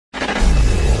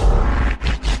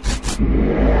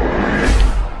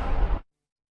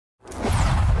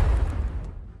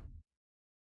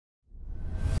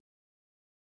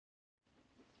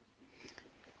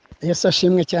Yesu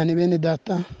ashimwe cyane bene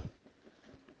data.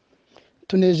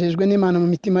 Tunejejwe n'Imana mu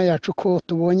mitima yacu ko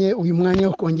tubonye uyu mwanya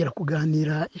wo kongera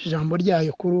kuganira ijambo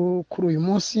ryayo kuri uyu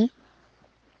munsi.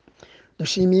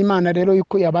 Dushimiye Imana rero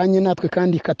yuko yabanye natwe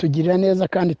kandi ikatugirira neza,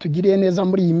 kandi tugiriye neza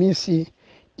muri iyi minsi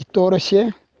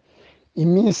itoroshye,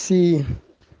 iminsi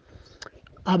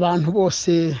abantu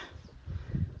bose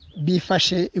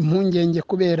bifashe impungenge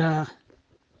kubera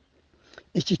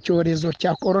iki cyorezo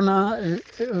cya corona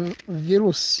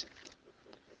virus.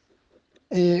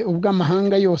 Ubwo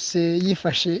amahanga yose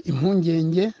yifashe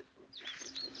impungenge,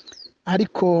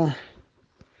 ariko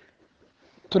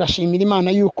turashimira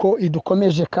Imana yuko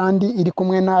idukomeje kandi iri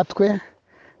kumwe natwe.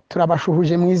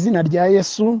 Turabashuhuje mu izina rya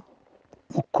Yesu.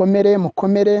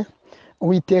 Mukomere,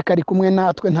 Uwiteka ari kumwe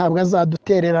natwe, ntabwo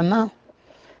azadutererana,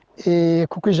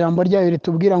 kuko ijambo ryayo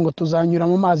ritubwira ngo tuzanyura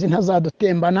mu mazi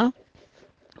ntazadutembana,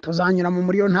 tuzanyura mu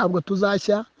muriro ntabwo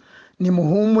tuzashya.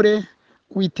 Nimuhumure,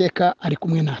 Uwiteka ari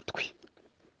kumwe natwe.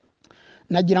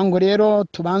 Nagira ngo rero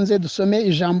tubanze dusome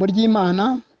ijambo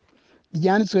ry'Imana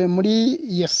ryanditswe muri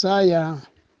Yesaya,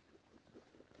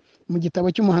 mu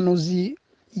gitabo cy'umuhanuzi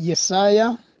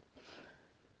Yesaya,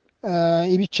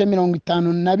 ibice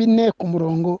 54 ku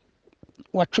murongo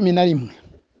wa 11.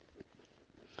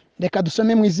 Reka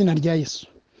dusome mu izina rya Yesu.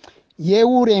 Yewe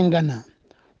urengana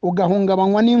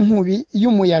ugahungabanywa n'inkubi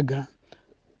y'umuyaga,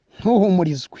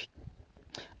 ntuhumurizwe.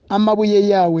 Amabuye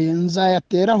yawe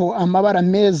nzayateraho amabara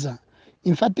meza,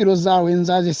 imfatiro zawe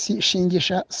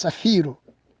nzazishingisha safiro.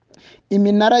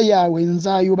 Iminara yawe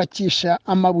nzayubakisha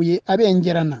amabuye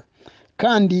abengerana,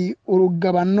 kandi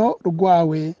urugabano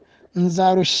rwawe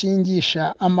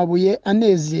nzarushingisha amabuye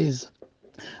anezeza.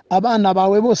 Abana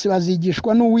bawe bose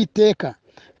bazigishwa n'Uwiteka,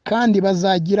 kandi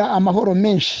bazagira amahoro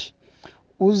menshi.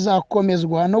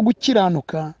 Uzakomezwa no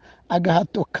gukiranuka,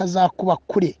 agahato kazakuba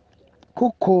kure,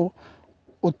 kuko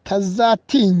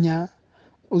utazatinya.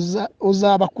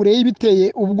 Uzaba kure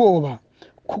y'ibiteye ubwoba,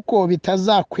 kuko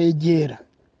bitazakwegera.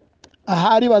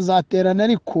 Ahari bazaterana,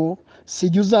 ariko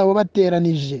sijya uzaba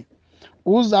bateranije.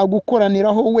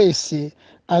 Uzagukoraniraho wese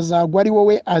azagwa ari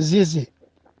wowe azize.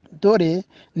 Dore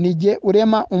nijye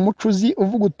urema umucuzi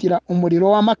uvugutira umuriro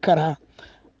w'amakara,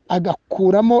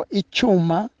 agakuramo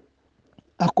icyuma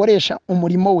akoresha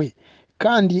umurimo we.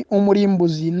 Kandi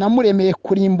umurimbuzi namuremeye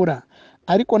kurimbura,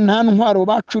 ariko nta ntwaro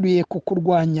bacuriye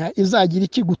kukurwanya izagira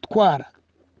ikigutwara.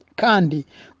 Kandi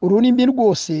ururimi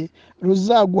rwose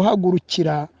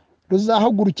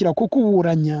ruzahagurukira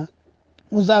kukuburanya,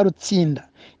 uzarutsinda.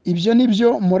 Ibyo ni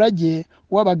byo murage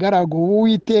w'abagaragu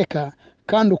b'Uwiteka,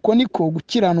 kandi uko niko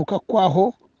gukiranuka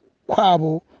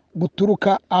kwabo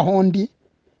guturuka aho ndi,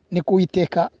 niko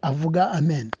Uwiteka avuga.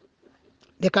 Amen.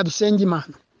 Reka dusenge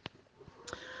Imana.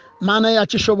 Mana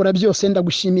yacu ishobora byose,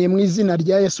 ndagushimiye mu izina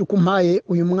rya Yesu kumpaye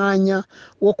uyu mwanya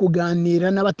wo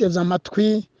kuganira n'abateze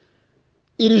amatwi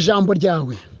iri jambo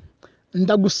ryawe.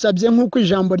 Ndagusabye nk'uko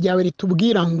ijambo ryawe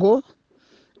ritubwira ngo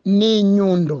ni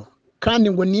inyundo, kandi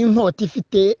ngo ni inkota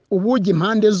ifite ubugi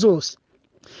impande zose,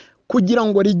 kugira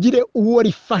ngo rigire uwo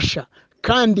rifasha,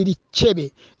 kandi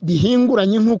rikebe,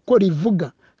 rihinguranye nk'uko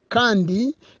rivuga,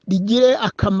 kandi rigire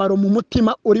akamaro mu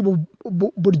mutima uri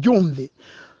buryumve.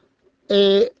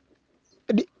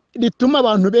 Rituma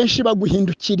abantu benshi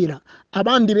baguhindukirira,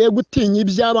 abandi be gutinya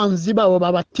iby'abanzi babo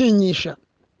babatinyisha,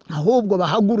 ahubwo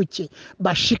bahaguruke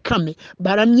bashikame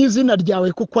baramye izina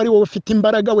ryawe, kuko ari wowe ufite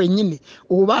imbaraga wenyine.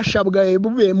 Ububasha bwawe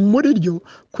bube muri ryo,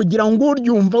 kugira ngo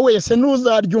uryumva wese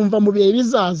n'uzaryumva mu bihe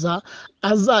bizaza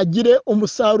azagire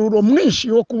umusaruro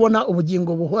mwinshi wo kubona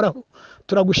ubugingo buhoraho.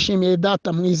 Turagushimiye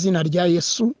Data mu izina rya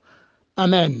Yesu.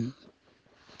 Amen.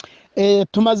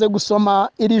 Tumaze gusoma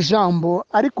iri jambo,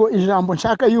 ariko ijambo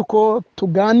nshaka yuko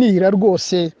tuganira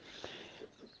rwose,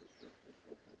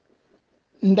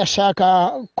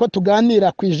 ndashaka ko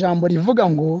tuganira ku ijambo rivuga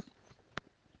ngo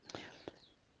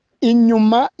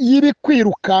inyuma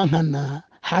y'ibikwirukankana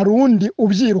hari undi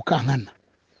ubyirukankana.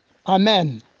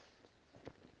 Amen.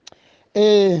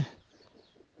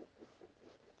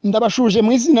 Ndabashuje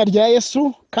mu izina rya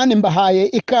Yesu, kandi mbahaye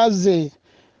ikaze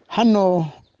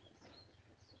hano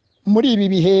muri ibi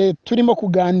bihe turimo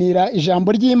kuganira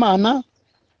ijambo ry'Imana.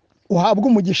 Uhabwe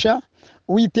umugisha,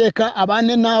 Uwiteka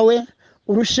abane nawe,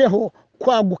 urusheho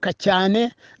kwaguka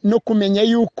cyane no kumenya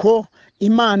yuko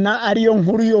Imana ariyo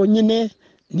nkuru yonyine,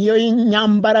 niyo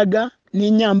y'inyambaraga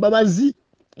n'inyambabazi,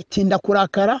 itinda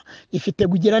kurakara, ifite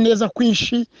kugira neza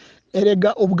kwinshi.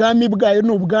 Erega ubwami bwayo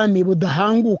ni ubwami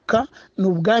budahanguka, ni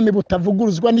ubwami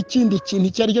butavuguruzwa n'ikindi kintu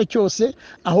icyo ari cyo cyose,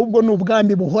 ahubwo ni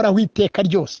ubwami buhoraho iteka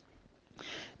ryose.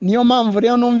 Niyo mpamvu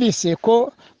rero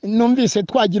numvise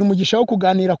twagira umugisha wo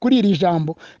kuganira kuri iri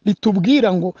jambo ritubwira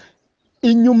ngo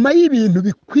inyuma y'ibintu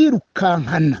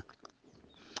bikwirukankana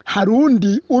hari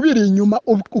undi ubiri inyuma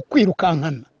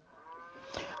ukwirukankana.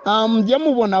 Njya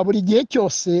mubona buri gihe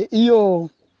cyose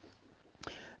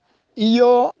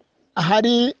iyo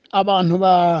hari abantu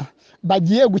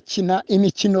bagiye gukina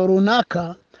imikino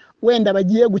runaka, wenda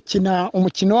bagiye gukina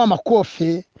umukino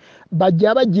w'amakofe,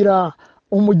 bajya bagira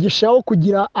umugisha wo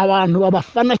kugira abantu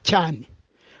babafana cyane,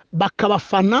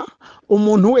 bakabafana.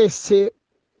 Umuntu wese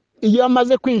iyo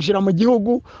amaze kwinjira mu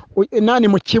gihugu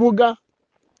mu kibuga,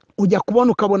 ujya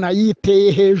kubona ukabona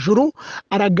yiteye hejuru,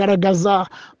 aragaragaza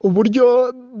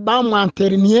uburyo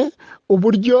bamwanteriniye,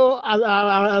 uburyo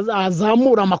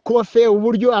azamura amakofe,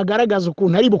 uburyo agaragaza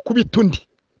ukuntu ari bukubita undi.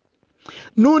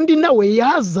 N'undi nawe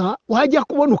yaza, wajya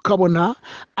kubona ukabona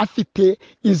afite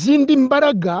izindi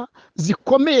mbaraga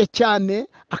zikomeye cyane,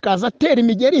 akaza atera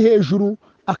imigeri hejuru,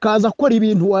 akaza akora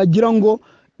ibintu wagira ngo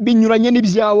binyuranye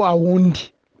n'ibya wa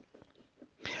wundi.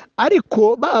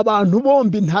 Ariko ba bantu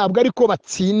bombi ntabwo ariko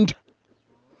batsinda,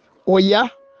 oya,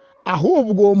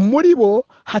 ahubwo muri bo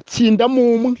hatsindamo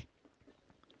umwe.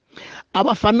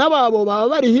 Abafana babo baba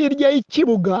bari hirya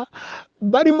y'ikibuga,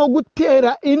 barimo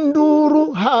gutera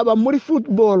induru, haba muri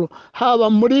football, haba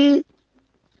mu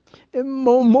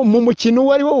mukino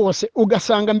uwo ari wo wose,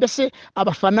 ugasanga mbese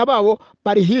abafana babo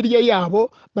bari hirya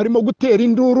yabo, barimo gutera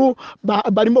induru,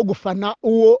 barimo gufana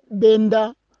uwo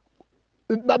benda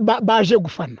baje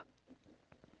gufana.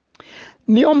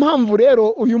 Niyo mpamvu rero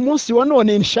uyu munsi wa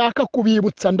none nshaka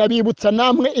kubibutsa, ndabibutsa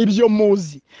namwe ibyo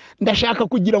muzi. Ndashaka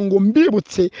kugira ngo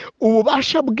mbibutse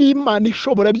ububasha bw'Imana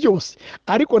ishobora byose,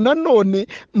 ariko nanone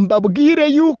mbabwire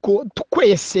yuko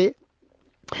twese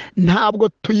ntabwo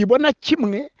tuyibona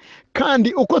kimwe,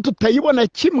 kandi uko tutayibona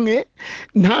kimwe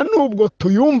nta nubwo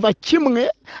tuyumva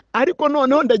kimwe. Ariko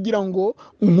noneho ndagira ngo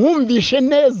mwumvishe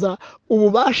neza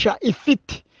ububasha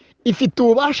ifite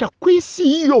ububasha ku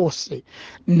isi yose.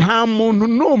 Nta muntu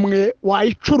n'umwe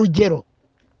wayica urugero,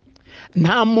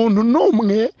 nta muntu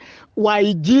n'umwe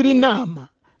wayigira inama,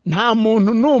 nta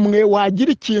muntu n'umwe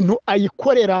wagira ikintu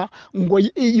ayikorera ngo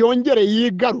yongere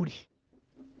yigarure.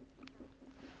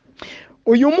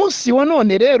 Uyu munsi wa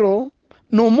none rero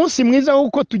ni umunsi mwiza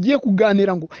w'uko tugiye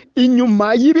kuganira ngo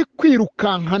inyuma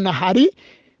y'ibikwirukankana hari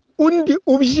undi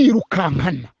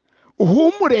ubyirukankana.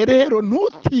 Uhumure rero,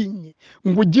 ntutinye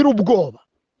ngo ugire ubwoba.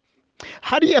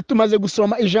 Hariya tumaze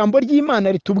gusoma ijambo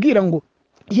ry'Imana ritubwira ngo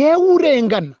yewe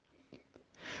urengana.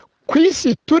 Ku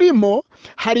isi turimo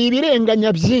hari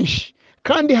ibirenganya byinshi,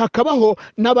 kandi hakabaho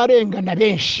n'abarengana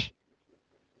benshi.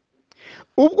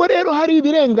 Ubwo rero hari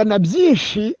ibirengana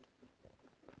byinshi,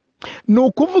 ni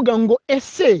ukuvuga ngo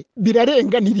ese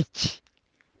birarenganira iki?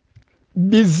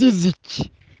 Bizize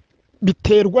iki?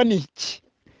 Biterwa n'iki?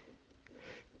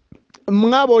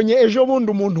 Mwabonye ejo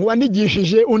bundi umuntu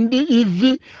wanigishije undi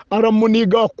ivi,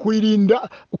 aramuniga kwirinda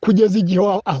kugeza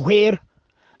igihe ahwera.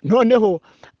 Noneho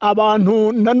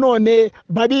abantu nanone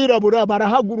babirabura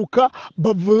barahaguruka,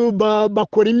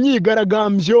 bakora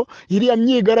imyigaragambyo. Iriya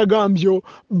myigaragambyo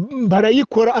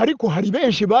barayikora, ariko hari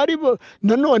benshi bari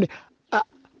nanone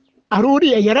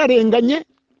aruriya yararenganye,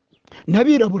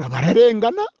 n'abirabura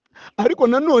bararengana, ariko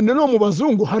nanone no mu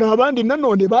bazungu hari abandi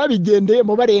nanone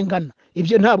babigendeyemo barengana.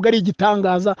 Ibyo ntabwo ari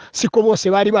igitangaza, siko bose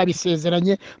bari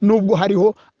babisezeranye, nubwo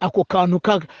hariho ako kantu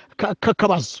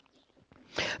k'akabazo.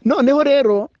 Noneho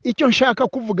rero icyo nshaka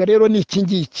kuvuga rero ni iki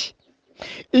ngiki: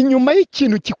 inyuma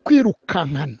y'ikintu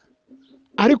kikwirukankana,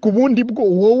 ariko ubundi bwo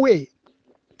wowe,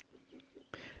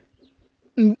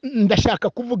 ndashaka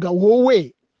kuvuga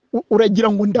wowe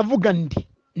uragira ngo ndavuga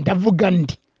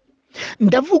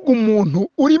ndavuga umuntu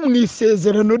uri mu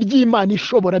isezerano ry'Imana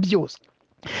ishobora byose.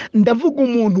 Ndavuga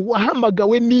umuntu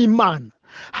wahamagawe n'Imana,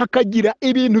 hakagira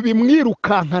ibintu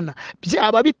bimwirukankana,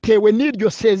 byaba bitewe n'iryo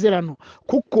sezerano,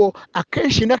 kuko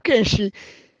akenshi na kenshi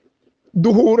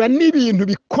duhura n'ibintu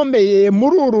bikomeye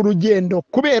muri uru rugendo,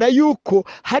 kubera yuko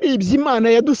hari iby'Imana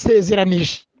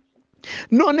yadusezeranije.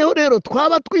 Noneho rero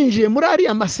twaba twinjiye muri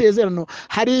ariya masezerano,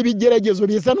 hari ibigeragezo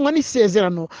bizanwa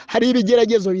n'isezerano, hari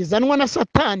ibigeragezo bizanwa na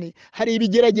Satani, hari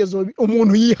ibigeragezo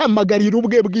umuntu yihamagarira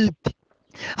ubwe bwite.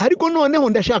 Ariko noneho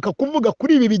ndashaka kuvuga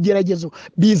kuri ibi bigeragezo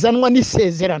bizanwa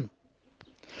n'isezerano.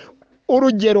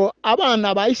 Urugero,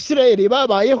 abana ba Isirayeli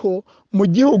babayeho mu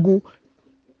gihugu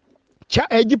cya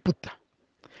Egiputa.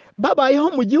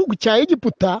 Babayeho mu gihugu cya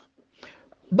Egiputa,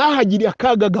 bahagiriye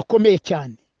akaga gakomeye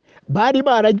cyane. Bari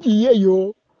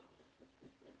baragiyeyo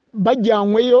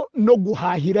bajyanyweyo no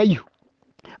guhahirayo,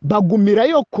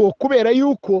 bagumirayo kubera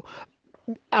yuko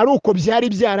ari uko byari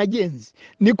byaragenze.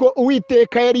 Niko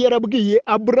Uwiteka yari yarabwiye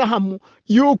Aburahamu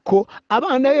yuko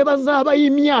abana be bazaba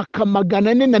y'imyaka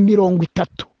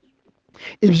 430.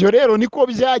 ibyo rero niko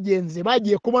byagenze.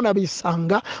 Bagiye kubona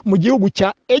bisanga mu gihugu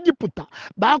cya Egiputa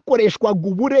bakoreshwaga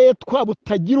uburetwa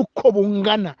butagira uko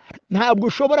bungana. Ntabwo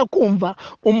ushobora kumva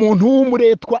umuntu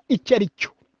w'umuretwa icyo ari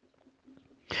cyo,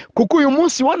 kuko uyu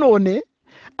munsi wa none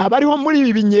abariho muri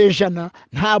ibi binyejana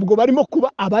ntabwo barimo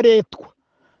kuba abaretwa,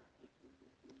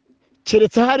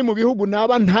 keretse hari mu bihugu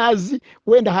naba ntazi,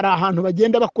 wenda hari ahantu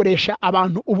bagenda bakoresha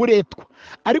abantu uburetwa.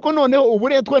 Ariko noneho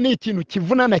uburetwa ni ikintu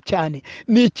kivunana cyane,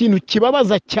 ni ikintu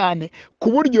kibabaza cyane, ku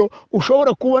buryo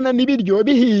ushobora kubona n'ibiryo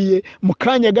bihiye mu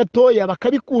kanya gatoya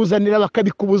bakabikuzanira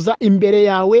bakabikubuza imbere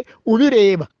yawe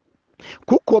ubireba,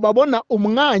 kuko babona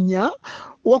umwanya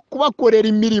wo kubakorera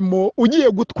imirimo ugiye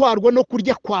gutwarwa no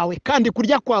kurya kwawe, kandi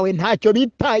kurya kwawe ntacyo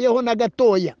bitayeho na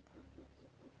gatoya.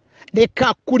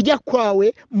 Reka kurya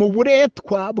kwawe mu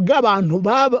buretwa bw'abantu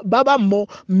babamo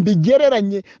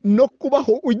mbigereranye no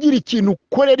kubaho ugira ikintu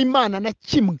ukorera Imana na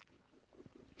kimwe.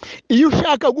 Iyo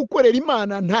ushaka gukorera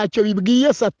Imana ntacyo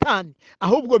bibwiye Satani,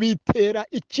 ahubwo bitera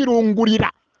ikirungurira.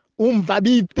 Umva,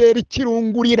 bitera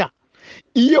ikirungurira.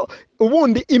 Iyo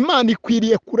ubundi Imana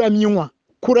ikwiriye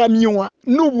kuramywa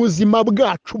n'ubuzima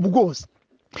bwacu bwose,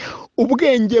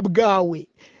 ubwenge bwawe,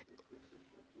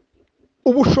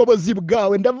 ubushobozi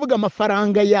bwawe, ndavuga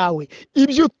amafaranga yawe,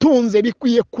 ibyo utunze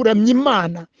bikwiye kuramya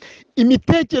Imana,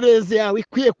 imitekerereze yawe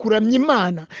ikwiye kuramya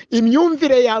Imana,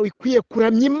 imyumvire yawe ikwiye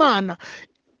kuramya Imana,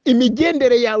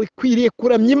 imigendere yawe ikwiriye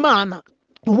kuramya Imana,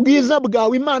 ubwiza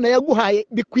bwawe Imana yaguhaye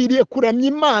bikwiriye kuramya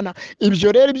Imana. Ibyo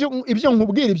rero ibyo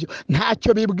nkubwira ibyo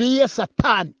ntacyo bibwiye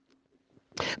Satani.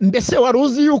 Mbese wari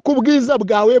uzi yuko ubwiza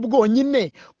bwawe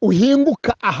bwonyine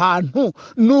uhinguka ahantu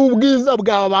n'ubwiza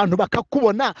bwawe abantu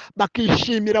bakakubona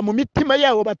bakishimira mu mitima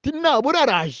yabo bati nabura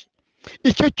araje?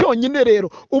 Icyo cyonyine rero,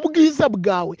 ubwiza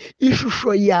bwawe,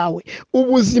 ishusho yawe,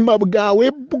 ubuzima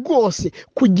bwawe bwose,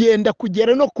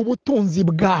 kugera no ku butunzi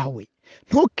bwawe,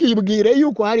 ntukibwire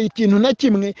yuko hari ikintu na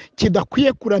kimwe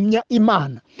kidakwiye kuramya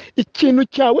Imana. Ikintu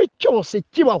cyawe cyose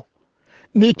kibaho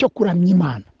ni icyo kuramya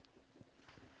Imana.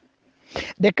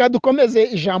 Reka dukomeze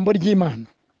ijambo ry'Imana.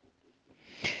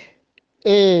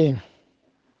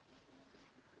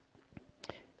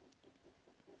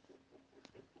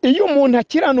 Iyo umuntu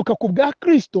akiranuka ku bwa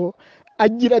Kristo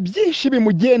agira byinshi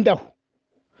bimugendaho.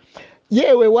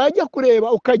 Yewe wajya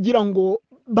kureba ukagira ngo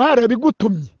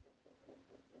barabigutumye,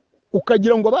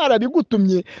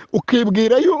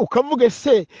 ukibwira ukavuga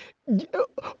se,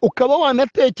 ukaba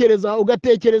wanatekereza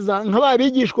ugatekereza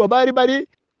nk'ababigishwa bari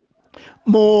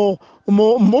mu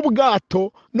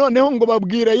bwato, noneho ngo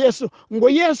babwire Yesu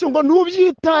ngo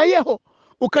ntubyitayeho,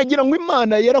 ukagira ngo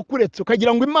Imana yarakuretse,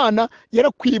 ukagira ngo Imana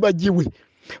yarakwibagiwe,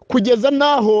 kugeza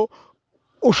naho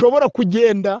ushobora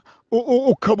kugenda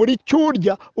ukabura icyo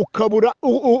urya, ukabura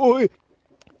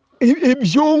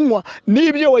ibyunywa,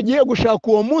 n'ibyo wagiye gushaka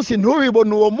uwo munsi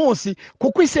ntubibone uwo munsi,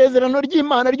 kuko isezerano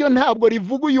ry'Imana ryo ntabwo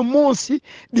rivuga uyu munsi,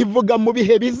 rivuga mu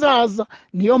bihe bizaza.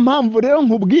 Niyo mpamvu rero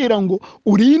nkubwira ngo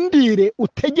urindire,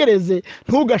 utegereze,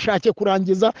 ntugashake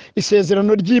kurangiza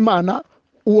isezerano ry'Imana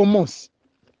uwo munsi.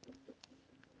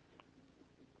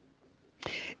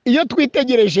 Iyo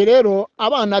twitegereje rero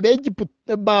abana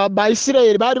ba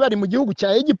Isirayeli bari mu gihugu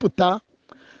cya Egiputa,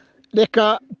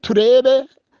 reka turebe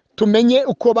tumenye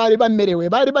uko bari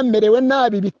bamerewe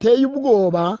nabi biteye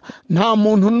ubwoba. Nta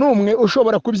muntu n'umwe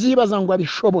ushobora kubyibaza ngo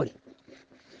abishobore,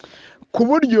 ku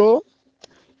buryo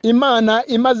Imana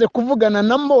imaze kuvugana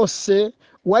na Mose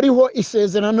wariho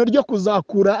isezerano ryo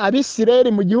kuzakura Abisirayeli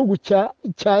mu gihugu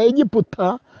cya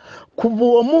Egiputa, kuva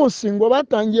uwo munsi ngo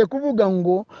batangiye kuvuga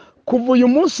ngo kuva uyu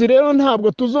munsi rero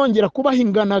ntabwo tuzongera kubaha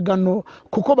inganagano,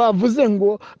 kuko bavuze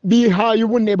ngo bihaye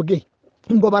ubunebwe,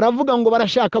 ngo baravuga ngo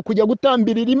barashaka kujya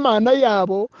gutambirira Imana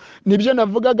yabo. Nibyo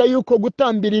navugaga yuko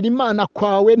gutambirira Imana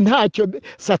kwawe ntacyo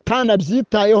Satani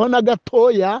abyitayeho na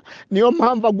gatoya. Niyo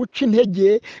mpamvu aguca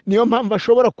intege, niyo mpamvu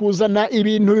ashobora kuzana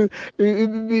ibintu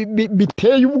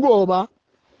biteye ubwoba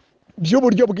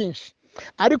by'uburyo bwinshi.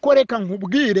 Ariko reka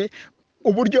nkubwire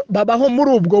uburyo babaho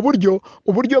muri ubwo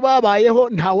uburyo babayeho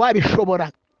ntawabishobora.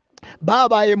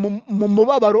 Babaye mu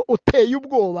mubabaro uteye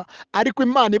ubwoba, ariko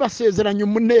Imana ibasezeranya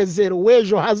umunezero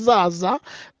w'ejo hazaza,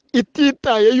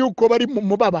 ititaye yuko bari mu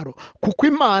mubabaro, kuko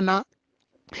Imana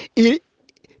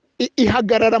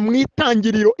ihagarara mu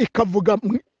itangiriro ikavuga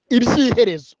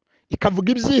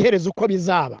ibyiherezo uko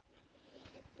bizaba.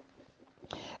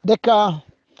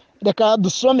 Reka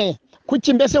dusome.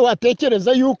 Kuki mbese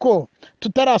watekereza yuko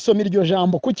tutarasoma iryo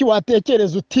jambo? Kuki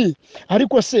watekereza uti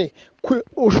ariko se,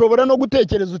 ushobora no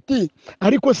gutekereza uti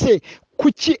ariko se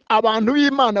kuki abantu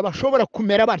b'Imana bashobora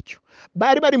kumera batyo?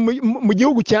 Bari mu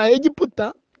gihugu cya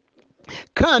Egiputa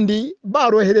kandi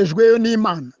baroherejweyo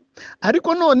n'Imana,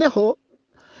 ariko noneho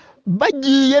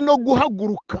bagiye no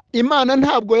guhaguruka. Imana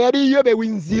ntabwo yari iyobewe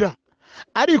inzira,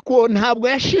 ariko ntabwo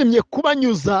yashimye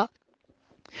kubanyuza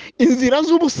inzira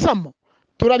z'ubusamo.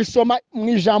 Turabisoma mu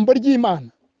ijambo ry'Imana.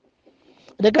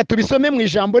 Reka tubisome mu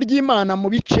ijambo ry'Imana mu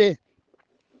bice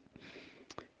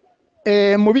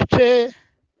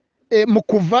mu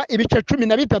kuva ibice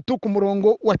 13 ku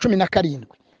murongo wa 17.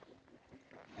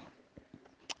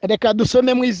 Reka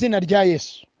dusome mu izina rya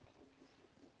Yesu.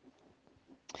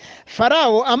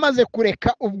 Farawo amaze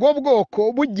kureka ubwo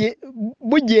bwoko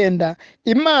bugenda,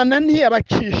 Imana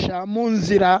ntiyabacisha mu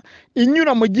nzira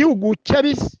inyura mu gihugu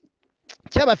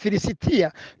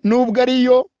cy'Abafilisitiya nubwo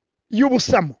ariyo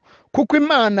y'ubusamo, kuko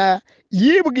Imana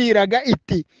yibwiraga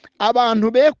iti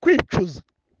abantu be kwicuza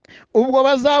ubwo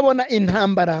bazabona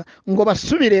intambara ngo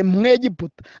basubire mu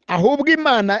Egiputa, ahubwo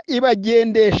Imana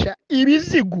ibagendesha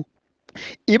ibizigu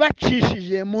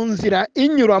ibacishije mu nzira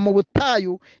inyura mu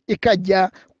butayu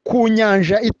ikajya ku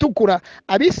nyanja itukura.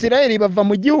 Abisirayeli bava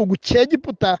mu gihugu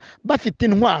cy'Egiputa bafite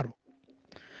intwaro.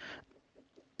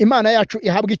 Imana yacu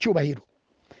ihabwa icyubahiro.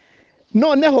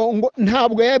 Noneho ngo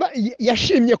ntabwo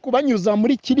yashimye kubanyuza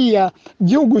muri kiriya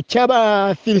gihugu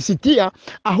cy'Abafilisitiya,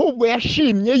 ahubwo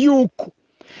yashimye yuko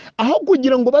aho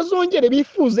kugira ngo bazongere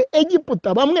bifuze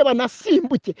Egiputa, bamwe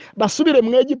banasimbuke basubire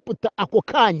mu Egiputa ako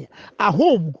kanya,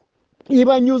 ahubwo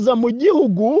ibanyuza mu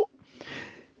gihugu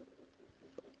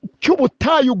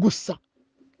cy'ubutayu gusa.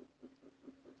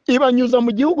 Ibanyuza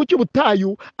mu gihugu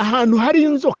cy'ubutayu, ahantu hari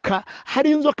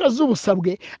inzoka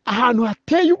z'ubusabwe, ahantu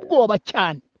hateye ubwoba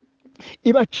cyane.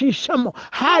 Ibacishamo,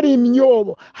 hari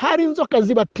imyobo, hari inzoka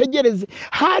zibategereze,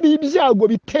 hari ibyago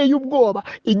biteye ubwoba,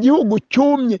 igihugu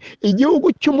cyumye,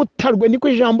 igihugu cy'umutarwe, niko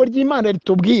ijambo ry'Imana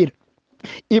ritubwira.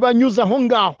 Ibanyuza aho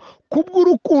ngaho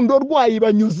kubw'urukundo rwayo,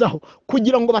 ibanyuzaho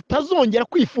kugira ngo batazongera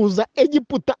kwifuza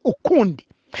Egiputa ukundi.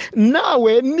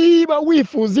 Nawe niba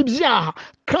wifuza ibyaha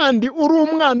kandi uri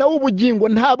umwana w'ubugingo,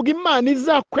 ntabwo Imana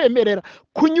izakwemerera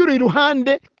kunyura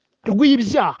iruhande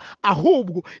rw'ibyaha,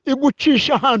 ahubwo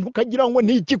igucisha ahantu ukagira ngo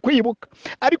ntikikwibuka.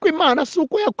 Ariko Imana si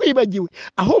uko yakwibagiwe,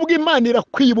 ahubwo Imana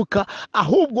irakwibuka,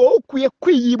 ahubwo wowe ukwiye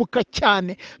kwiyibuka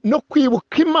cyane no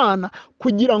kwibuka Imana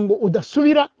kugira ngo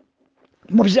udasubira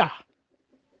mu byaha.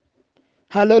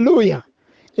 Haleluya!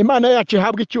 Imana yacu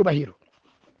ihabwa icyubahiro.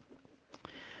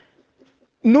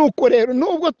 Nuko rero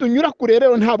nubwo tunyura kure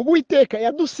rero, ntabwo Uwiteka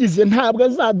yadusize, ntabwo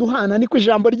azaduhana, niko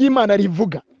ijambo ry'Imana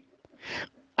rivuga.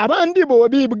 Abandi bo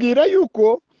bibwira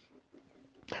yuko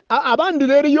abandi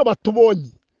rero iyo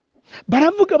batubonye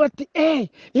baravuga bati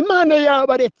Imana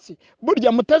yabaretse.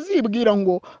 Burya mutazibwira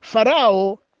ngo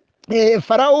Farawo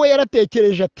we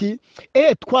yaratekereje ati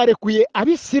twarekuye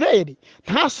Abisirayeli,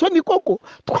 nta soni koko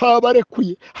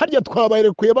twabarekuye, harya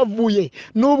twabarekuye bavuye?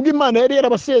 Nubwo Imana yari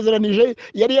yarabasezeranije,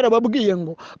 yari yarababwiye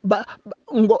ngo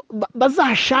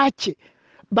bazashake,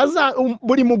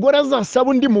 buri mugore azasaba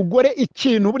undi mugore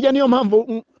ikintu. Burya niyo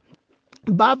mpamvu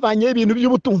bavanye ibintu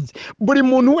by'ubutunzi. Buri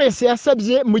muntu wese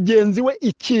yasabye mugenzi we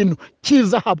ikintu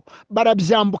cy'izahabu,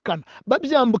 barabyambukana.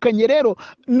 Babyambukanye rero,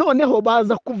 noneho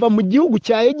baza kuva mu gihugu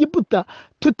cya Egiputa,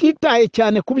 tutitaye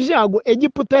cyane ku byago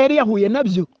Egiputa yari yahuye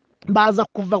nabyo. Baza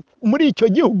kuva muri icyo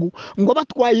gihugu ngo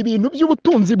batwaye ibintu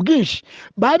by'ubutunzi bwinshi,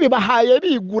 babibahaye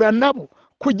bigura nabo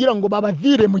kugira ngo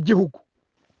babavire mu gihugu.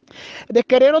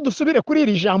 Reka rero dusubire kuri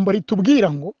iri jambo ritubwira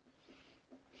ngo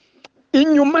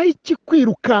inyuma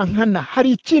y'ikikwirukankana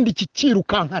hari ikindi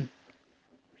kikirukankana.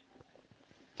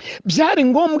 Byari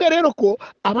ngombwa rero ko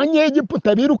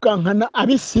Abanyegiputa birukankana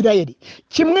Abisirayeli,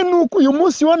 kimwe nuko uyu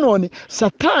munsi wa none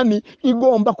Satani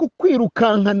igomba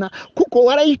kukwirukankana, kuko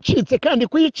warayicitse, kandi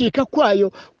kuyicika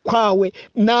kwawe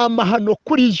ni amahano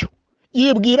kuri yo.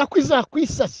 Yibwira ko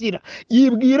izakwisasira,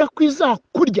 yibwira ko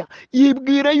izakurya,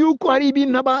 yibwira yuko hari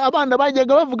ibintu abana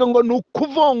bajyaga bavuga ngo ni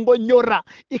ukuvongonyora,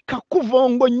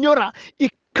 ikakuvongonyora,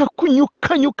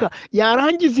 ikakunyukanyuka,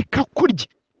 yarangiza ikakurya.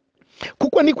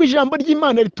 Kuko niko ijambo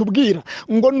ry'Imana ritubwira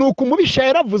ngo nuko umubisha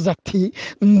yaravuze ati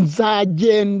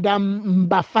nzagenda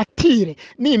mbafatire,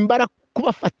 nimbara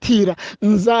kubafatira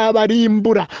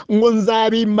nzabarimbura, ngo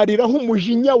nzabimariraho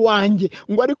umujinya wanjye.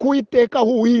 Ngo ariko Uwiteka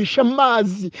ahuhisha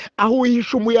amazi,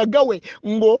 ahuhisha umuyaga we,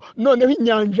 ngo noneho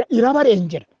inyanja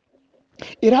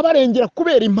irabarengera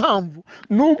kubera impamvu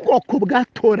n'ubwoko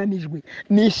bwatoranijwe,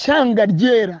 ni ishyanga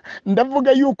ryera.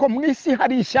 Ndavuga yuko mu isi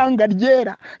hari ishyanga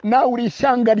ryera, nawe uri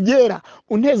ishyanga ryera.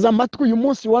 Unteze amatwi uyu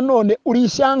munsi wa none, uri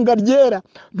ishyanga ryera.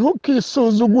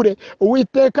 Ntukisuzugure,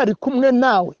 Uwiteka ari kumwe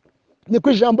nawe.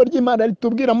 Niko ijambo ry'Imana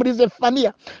ritubwira muri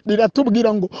Zefaniya,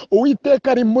 riratubwira ngo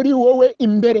Uwiteka ari muri wowe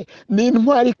imbere, ni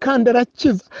intwari kandi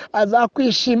arakiza,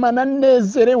 azakwishimana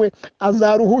nezerewe,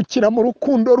 azaruhukira mu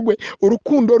rukundo rwe,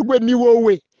 urukundo rwe ni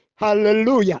wowe.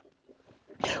 Haleluya!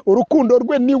 urukundo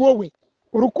rwe ni wowe,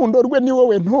 urukundo rwe ni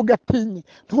wowe. Ntugatinye,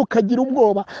 ntukagire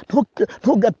ubwoba,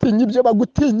 ntugatinye ibyo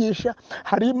bagutinyisha.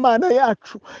 Hari Imana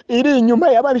yacu iri inyuma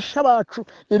y'ababisha bacu,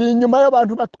 iri inyuma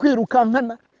y'abantu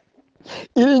batwirukankana,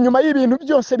 iri inyuma y'ibintu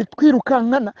byose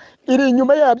bitwirukankana, iri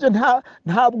inyuma yabyo.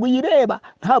 Ntabwo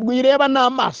uyireba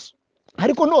n'amaso,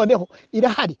 ariko noneho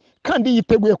irahari kandi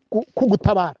yiteguye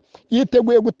kugutabara,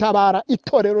 yiteguye gutabara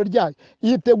itorero ryayo,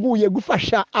 yiteguye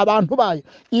gufasha abantu bayo,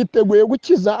 yiteguye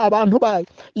gukiza abantu bayo,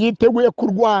 yiteguye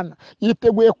kurwana,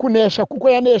 yiteguye kunesha, kuko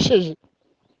yanesheje.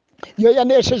 Iyo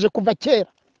yanesheje kuva kera,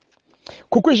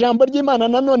 kuko ijambo ry'Imana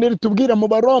nanone ritubwira mu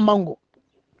Baroma ngo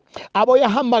abo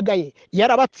yahamagaye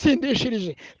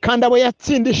yarabatsindishirije, kandi abo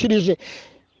yatsindishirije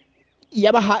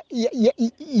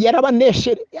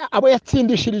abo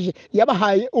yatsindishirije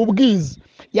yabahaye ubwiza,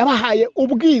 yabahaye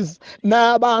ubwiza. Ni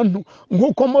abantu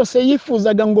nk'uko Mose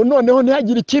yifuzaga ngo noneho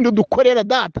ntihagire ikindi dukorera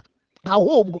data,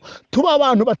 ahubwo tuba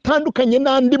abantu batandukanye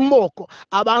n'andi moko.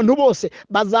 Abantu bose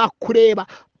bazakureba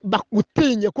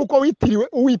bagutinye, kuko witiriwe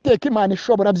Uwiteka Imana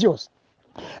ishobora byose.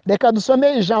 Reka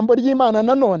dusome ijambo ry'Imana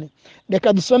nanone,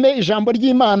 reka dusome ijambo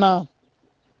ry'Imana.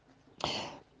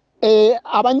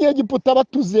 Abanyegiputa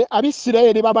batuze,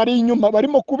 Abisirayeli babari inyuma,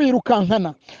 barimo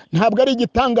kubirukankana. Ntabwo ari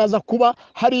igitangaza kuba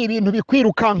hari ibintu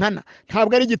bikwirukankana,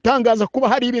 ntabwo ari igitangaza kuba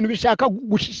hari ibintu bishaka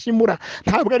gushishimura,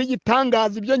 ntabwo ari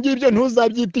igitangaza. Ibyo ngibyo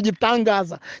ntuzabyita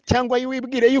igitangaza, cyangwa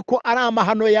wibwire yuko ari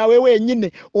amahano yawe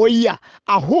wenyine. Oya,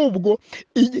 ahubwo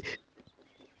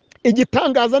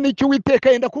igitangaza ni icyo Uwiteka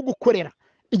yenda kugukorera,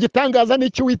 igitangaza ni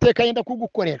icyo Uwiteka yenda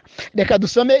kugukorera. Reka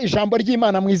dusome ijambo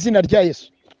ry'Imana mu izina rya Yesu.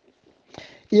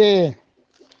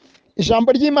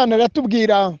 Ijambo ry'Imana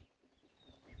riratubwira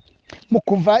mu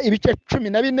Kuva ibice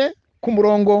 14 ku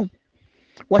murongo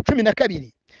wa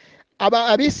 12.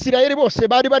 Abisirayeli bose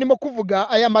bari barimo kuvuga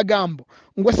aya magambo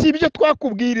ngo si ibyo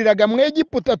twakubwiriraga mu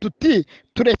Egiputa tuti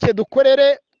tureke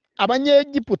dukorere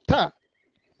abanyegiputa,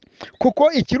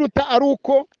 kuko ikiruta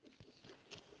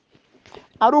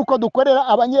ari uko dukorera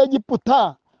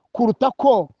abanyegiputa kuruta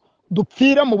ko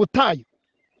dupfira mu butayu.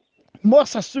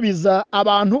 Mose asubiza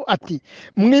abantu ati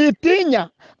mwitinya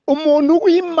umuntu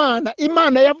w'Imana.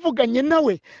 Imana yavuganye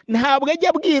nawe, ntabwo ajya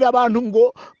abwira abantu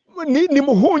ngo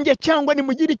nimuhunge cyangwa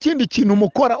nimugire ikindi kintu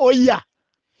mukora. Oya,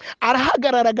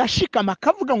 arahagarara agashikama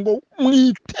akavuga ngo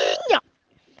mwitinya.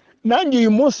 Nanjye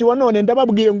uyu munsi wa none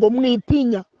ndababwiye ngo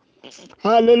mwitinya.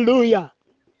 Haleluya!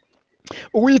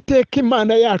 Uwiteka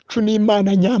Imana yacu ni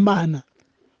Imana nyamana,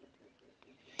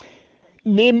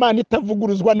 ni Imana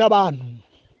itavuguruzwa n'abantu,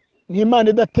 ni Imana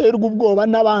idaterwa ubwoba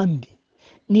n'abandi,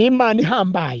 ni Imana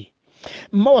ihambaye.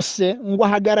 Mose ngo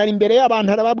ahagarara imbere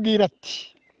y'abantu arababwira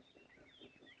ati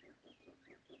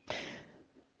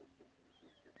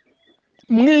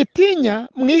mwitinya,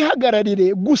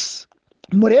 mwihagararire gusa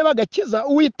murebe agakiza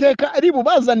Uwiteka ari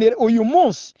bubazanire uyu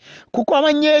munsi, kuko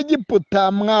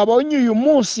abanyegiputa mwabonye uyu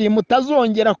munsi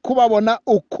mutazongera kubabona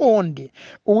ukundi.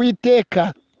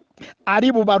 Uwiteka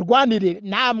ari bubarwanire,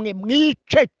 namwe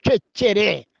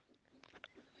mwicecekere.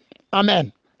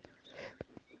 Amen.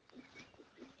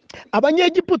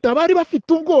 Abanyegiputa bari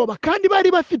bafite ubwoba, kandi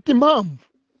bari bafite impamvu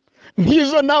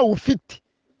nk'izo nawe ufite,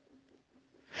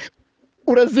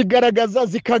 urazigaragaza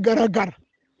zikagaragara.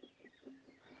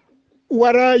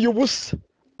 Waraye ubusa,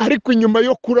 ariko inyuma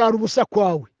yo kurara ubusa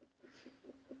kwawe,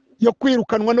 yo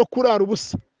kwirukanwa no kurara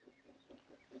ubusa,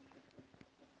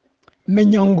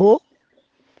 menya ngo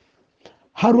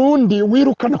hari undi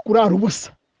wirukana kurara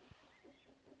ubusa.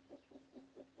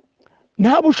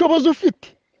 Nta bushobozi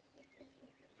ufite,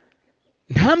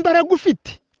 nta mbaraga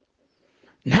ufite,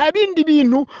 nta bindi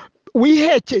bintu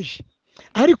wihekeje,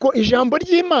 ariko ijambo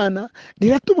ry'Imana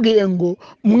riratubwiye ngo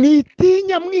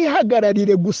mwitinya,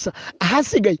 mwihagararire gusa,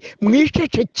 ahasigaye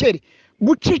mwicecekere.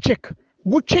 Guceceka,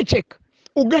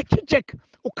 ugaceceka,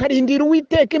 ukarindira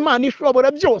Uwiteka Imana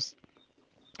ishobora byose.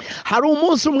 Hari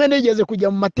umunsi umwe nigeze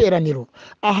kujya mu materaniro,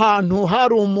 ahantu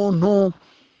hari umuntu,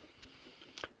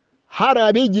 hari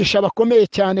abigisha bakomeye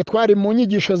cyane, twari mu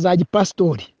nyigisho za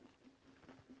gipastori.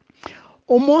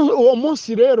 Uwo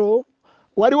munsi rero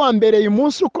wari wambereye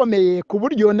umunsi ukomeye, ku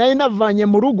buryo nari navanye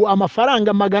mu rugo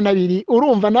amafaranga 200.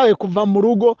 Urumva nawe kuva mu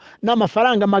rugo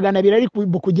n'amafaranga 200 ari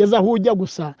kugeza aho ujya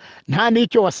gusa nta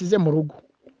n'icyo wasize mu rugo.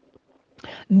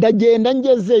 Ndagenda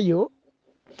ngezeyo,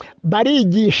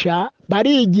 barigisha,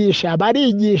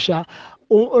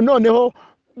 noneho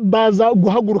baza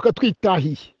guhaguruka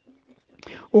twitahiye.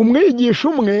 Umwigisha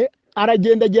umwe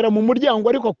aragenda agera mu muryango,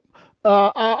 ariko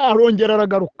arongera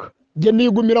aragaruka. Nge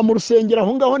nigumira mu rusengero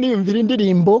aho ngaho niyumvira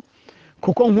indirimbo,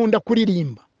 kuko nkunda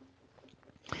kuririmba.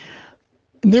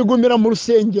 Nigumira mu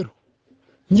rusengero,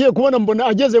 ngiye kubona mbona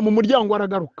ageze mu muryango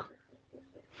aragaruka.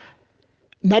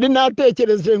 nari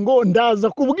natekereje ngo ndaza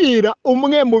kubwira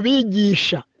umwe mu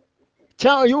bigisha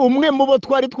cyangwa umwe mu bo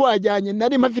twari twajyanye,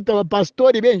 nari mpafite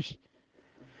abapasitori benshi,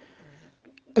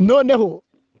 noneho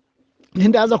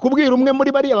ndaza kubwira umwe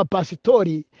muri bariya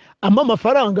bapasitori ampa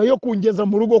amafaranga yo kungeza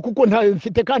mu rugo kuko ntayo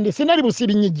mfite kandi sinari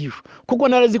busiba inyigisho kuko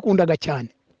narazikundaga cyane.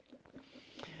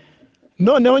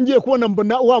 noneho ngiye kubona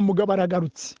mbona wa mugabo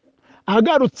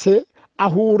agarutse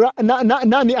ahura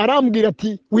nani arambwira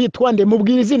ati witwa nde?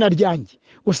 Mubwira izina ryanjye,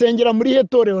 usengera muri he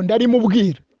torero?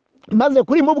 Ndarimubwira. Maze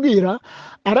kurimubwira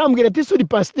arambwira ati suri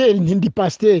pasiteri? Ndi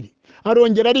pasiteri.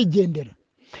 Arongera arigendera,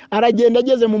 aragenda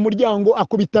ageze mu muryango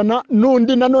akubitana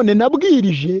n'undi nanone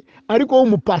nabwirije ariko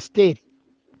w'umupasiteri.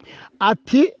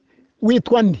 Ati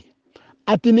witwa nde?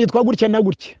 Ati nitwa gutya na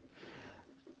gutya.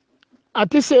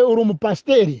 Ati se uri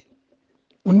umupasiteri?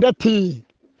 Undi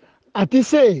ati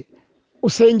se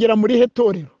usengera muri he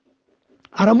torero?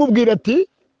 Aramubwira ati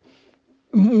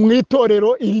mu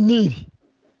itorero iri n'iri.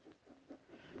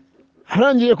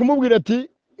 Arangiye kumubwira ati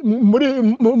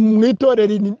mu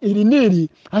itorero iri n'iri.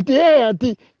 Ati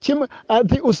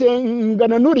ati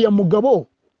usengana n'uriya mugabo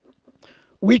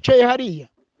wicaye hariya?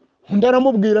 Undi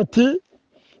aramubwira ati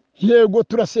yego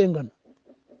turasengana.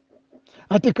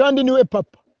 Ati kandi niwe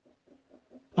papa?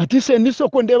 Ati se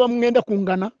n'isoko ndeba mwenda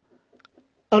kungana?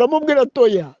 Aramubwira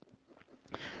toya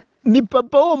ni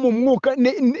papa wo mu mwuka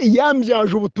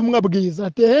yambyaje ubutumwa bwiza.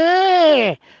 Ati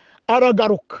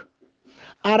aragaruka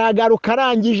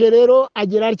arangije rero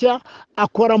agira atya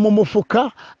akora mu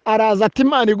mufuka, araza ati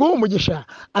Imana iguhe umugisha,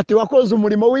 ati wakoze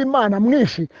umurimo w'Imana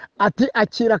mwinshi, ati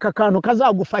akira aka kantu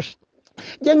kazagufasha.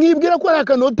 Njye nkibwira ko ari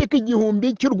akanote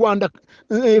k'igihumbi cy'u Rwanda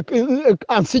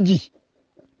ansigiye.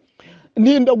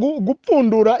 Ninda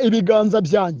gupfundura ibiganza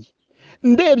byanjye,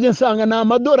 ndebye nsanga ni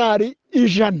amadolari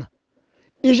 100.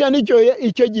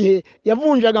 Icyo gihe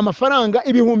yavunjaga amafaranga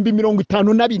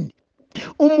 54,000.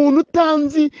 Umuntu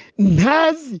utanzi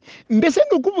ntazi, mbese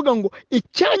ni ukuvuga ngo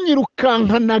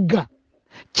icyanyirukankanaga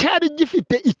cyari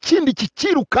gifite ikindi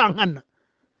kikirukankana.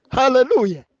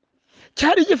 Haleluya!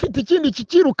 Cyari gifite ikindi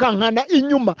kikirukankana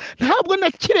inyuma, ntabwo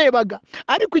nakirebaga,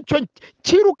 ariko icyo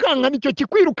kirukankana, icyo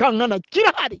kikwirukankana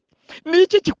kirahari. Ni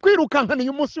iki kikwirukankana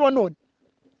uyu munsi wa none?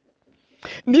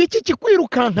 Ni iki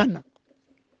kikwirukankana?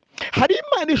 Hari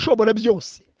Imana ishobora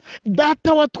byose,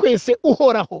 data wa twese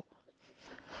uhoraho,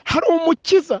 hari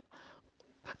umukiza,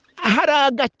 hari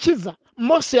agakiza.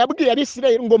 Mose yabwiye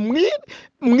Abisirayeli ngo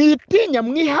mwitinya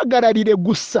mwihagararire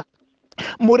gusa,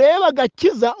 mureba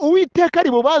agakiza Uwiteka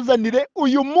ari bubazanire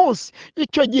uyu munsi.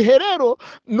 Icyo gihe rero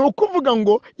ni ukuvuga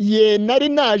ngo nari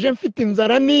naje mfite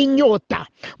inzara n'inyota,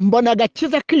 mbona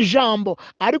agakiza k'ijambo,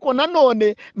 ariko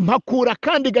nanone mpakura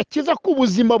kandi gakiza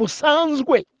k'ubuzima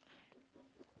busanzwe.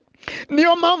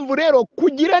 Niyo mpamvu rero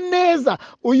kugira neza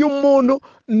uyu muntu,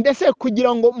 ndetse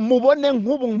kugira ngo mubone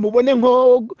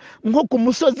nko ku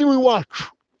musozi w'iwacu.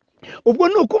 Ubwo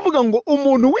ni ukuvuga ngo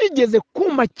umuntu wigeze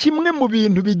kuma kimwe mu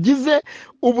bintu bigize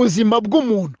ubuzima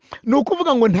bw'umuntu, ni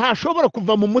ukuvuga ngo ntashobora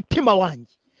kuva mu mutima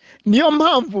wanjye. Niyo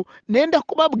mpamvu nenda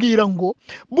kubabwira ngo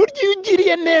burya iyo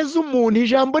ugiriye neza umuntu,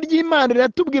 ijambo ry'Imana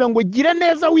riratubwira ngo gira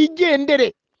neza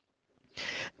wigendere.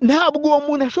 Ntabwo uwo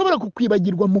muntu ashobora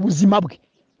kukwibagirwa mu buzima bwe.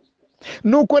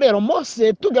 Nuko rero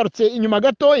Mose, tugarutse inyuma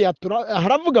gatoya,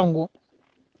 haravuga ngo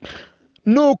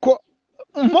nuko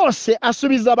Mose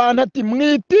asubiza abantu ati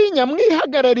mwitinya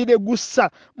mwihagararire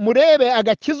gusa, murebe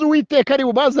agakiza Uwiteka ari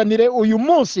bubazanire uyu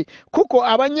munsi, kuko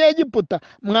abanyegiputa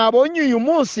mwabonye uyu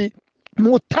munsi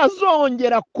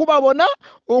mutazongera kubabona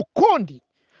ukundi.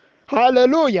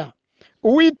 Haleluya!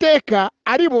 Uwiteka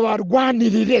ari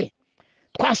bubarwanirire.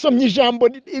 Twasomye ijambo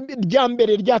rya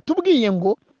mbere ryatubwiye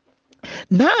ngo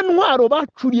nta ntwaro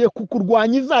bacuriye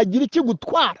kukurwanya izagira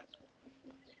ikigutwara.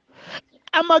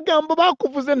 Amagambo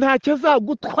bakuvuze ntacyo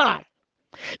azagutwara,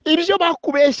 ibyo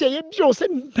bakubeshyeye byose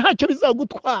ntacyo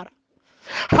bizagutwara.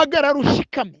 Hagarara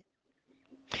ushikame,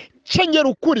 kenyera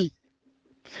ukuri,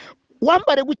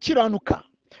 wambare gukiranuka,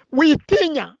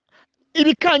 witinya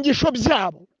ibikangisho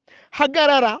byabo.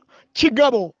 Hagarara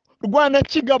kigabo, rwana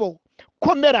kigabo,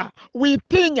 komera,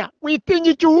 witinya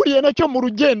icyo uhuriye nacyo mu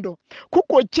rugendo,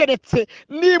 kuko keretse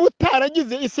niba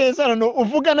utaragize isezerano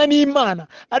uvugana n'Imana.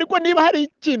 Ariko niba hari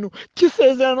ikintu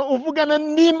cy'isezerano uvugana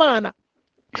n'Imana,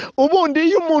 ubundi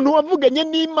iyo umuntu wavuganye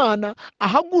n'Imana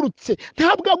ahagurutse,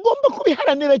 ntabwo agomba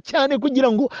kubiharanira cyane kugira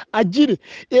ngo agire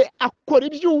akora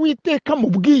ibyo Uwiteka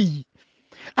mubwiye,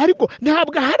 ariko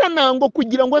ntabwo aharana ngo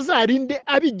kugira ngo azarinde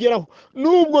abigeraho.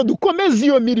 Nubwo dukomeza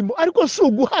iyo mirimo, ariko si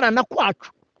uguharana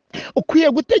kwacu. Ukwiye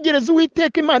gutegereza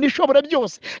Uwiteka, Imana ishobora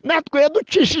byose. Natwe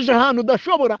yaducishije ahantu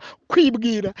udashobora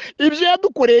kwibwira. Ibyo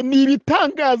yadukoreye ni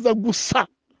ibitangaza gusa.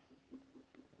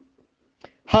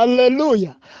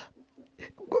 haleluya.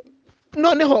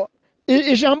 Noneho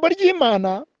ijambo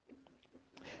ry'Imana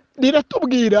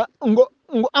riratubwira ngo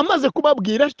amaze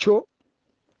kubabwira cyo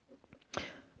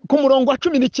ku murongo wa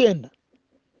 19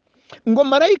 ngo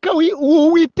marayika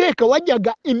w'Uwiteka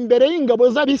wajyaga imbere y'ingabo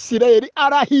z'Abisirayeli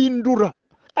arahindura.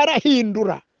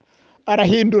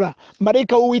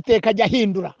 Marayika w'Uwiteka ajya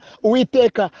ahindura.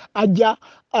 Uwiteka ajya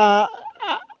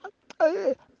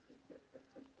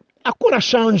akora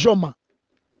changement,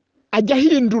 ajya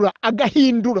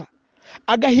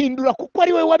agahindura kuko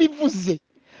ari we wabivuze.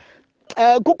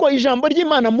 Kuko ijambo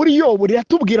ry'Imana muri Yobu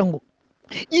riratubwira ngo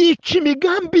yica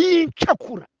imigambi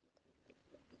y'incakura.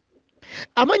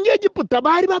 Abanyegiputa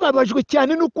bari bababajwe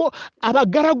cyane nuko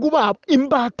abagaragu babo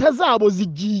imbata zabo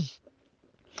zigiye,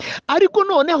 ariko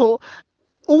noneho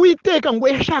Uwiteka ngo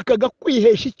yashakaga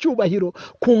kwihesha icyubahiro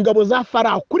ku ngabo za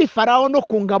Farawo, kuri Farawo no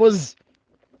ku ngabo ze.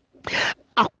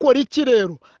 Akora iki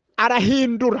rero?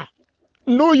 Arahindura.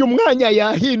 N'uyu mwanya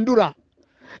yahindura,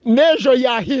 n'ejo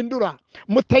yahindura.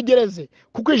 Mutegereze,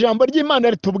 kuko ijambo ry'Imana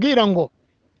ritubwira ngo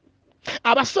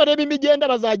abasore b'imigenda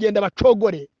bazagenda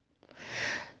bacogore,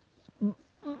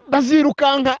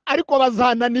 bazirukanka ariko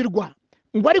bazananirwa,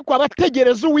 ngo ariko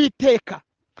abategereza Uwiteka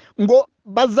ngo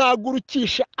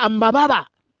bazagurukisha amababa.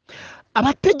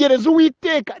 Abategereza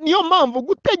Uwiteka, niyo mpamvu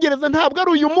gutegereza ntabwo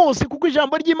ari uyu munsi, kuko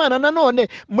ijambo ry'Imana nanone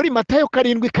muri Matayo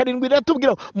 7:7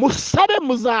 riratubwira musabe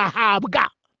muzahabwa,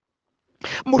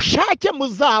 mushake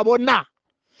muzabona,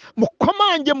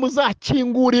 mukomange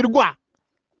muzakingurirwa.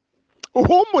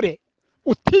 Uhumure,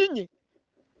 utinye,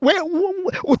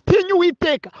 utinye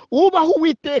Uwiteka, ubaho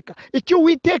Uwiteka. Icyo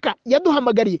Uwiteka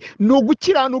yaduhamagariye ni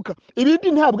ugukiranuka,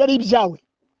 ibindi ntabwo ari ibyawe.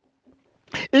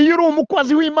 Iyo uri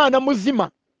umukozi w'Imana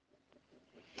muzima,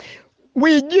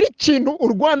 wigira ikintu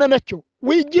urwana nacyo,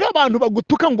 wigira abantu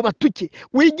bagutuka ngo batuke,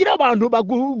 wigira abantu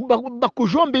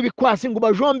bakujombe ibikwasi ngo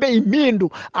bajombe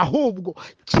impindu, ahubwo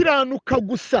kiranuka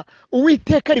gusa.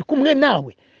 Uwiteka ari kumwe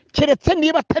nawe, keretse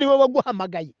niba atari we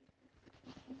waguhamagaye.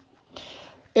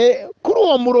 Kuri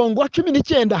uwo murongo wa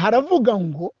 19 haravuga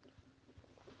ngo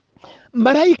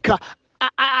marayika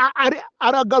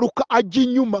aragaruka ajya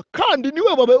inyuma, kandi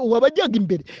niwe wabajyaga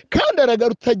imbere, kandi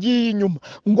aragarutse agiye inyuma,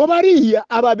 ngo bariya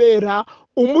ababera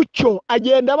umucyo,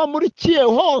 agenda bamurikiye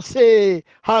hose.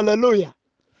 Haleluya.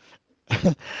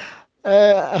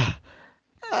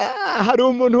 Hari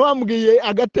umuntu wambwiye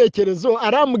agatekerezo,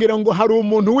 arambwira ngo hari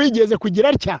umuntu wigeze kugira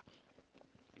atya,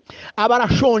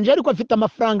 abarashonje ariko afite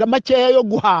amafaranga makeya yo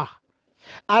guhaha,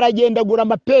 aragenda agura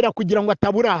amapera kugira ngo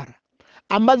ataburara.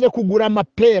 Amaze kugura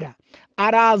amapera,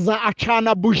 araza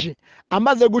acana buje.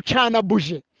 Amaze gucana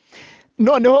buje,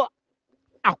 noneho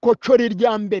akocora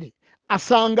irya mbere,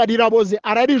 asanga riraboze,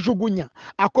 ararijugunya.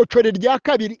 Akocora irya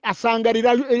kabiri, asanga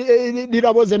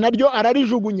riraboze, naryo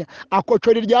ararijugunya.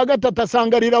 Akocora irya gatatu,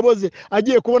 asanga riraboze.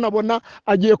 Agiye kubona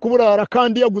agiye kuburara,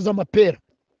 kandi yaguze amapera.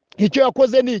 Icyo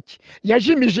yakoze ni iki?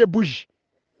 Yajimije buje.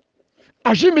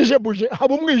 Ajimije buje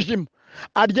haba umwijima.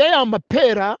 Arya ya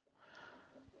mapera,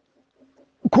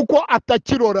 kuko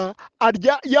atakirora,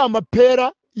 arya ya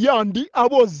mapera yandi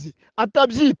aboze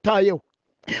atabyitayeho.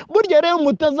 Burya rero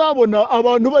mutazabona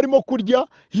abantu barimo kurya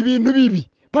ibintu bibi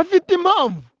bafite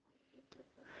impamvu.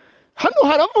 Hano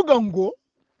haravuga ngo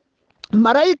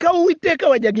marayika w'Uwiteka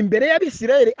wajyaga imbere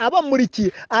y'Abisirayeli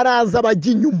abamurikiye, araza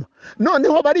bajya inyuma.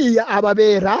 Noneho bariya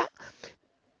ababera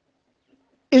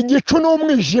igicu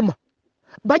n'umwijima,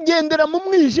 bagendera mu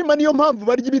mwijima, niyo mpamvu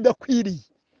barya ibidakwiriye.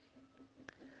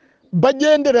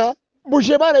 Bagendera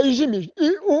buje barayijimije,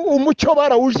 umucyo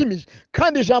barawujimije.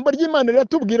 Kandi ijambo ry'Imana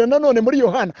riratubwira nanone muri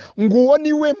Yohana ngo uwo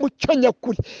niwe mucyo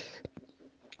nyakuri,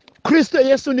 Kristo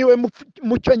Yesu niwe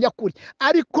mucyo nyakuri.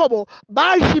 Ariko bo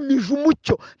bajimije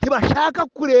umucyo, ntibashaka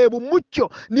kureba umucyo,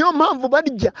 niyo mpamvu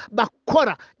barya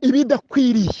bakora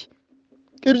ibidakwiriye.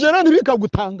 Ibyo rero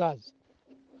bikagutangaza.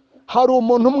 Hari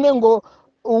umuntu umwe ngo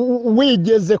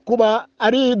wigeze kuba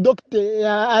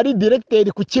ari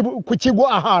directeur ku kigo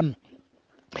ahantu,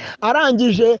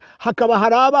 arangije hakaba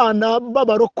hari abana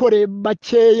b'abarokore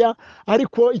bakeya,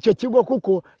 ariko icyo kigo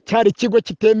kuko cyari ikigo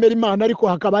kitemera Imana, ariko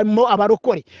hakabamo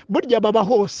abarokore. Burya baba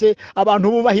hose,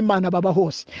 abantu bubaha Imana baba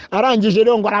hose. Arangije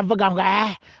rero ngo aravuga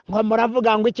ngo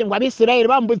muravuga ngo iki, ngo Abisirayeli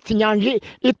bambutse inyanja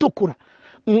itukura,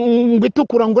 ngo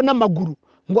itukura ngo n'amaguru,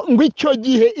 ngo icyo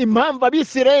gihe impamvu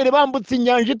Abisirayeli bambutse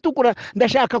inyanja itukura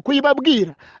ndashaka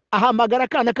kuyibabwira. Ahamagara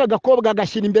akana k'agakobwa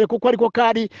agashyira imbere, kuko ariko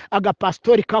kari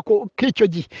agapasitori k'icyo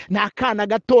gihe. Ni akana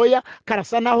gatoya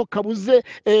karasa naho kabuze,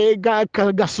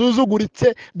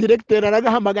 gasuzuguritse. Directeur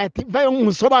aragahamagaye ati vayo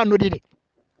musobanurire.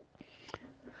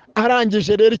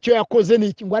 Arangije rero icyo yakoze ni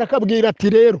iki, ngo arakabwira ati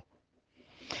rero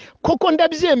koko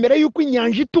ndabyemera yuko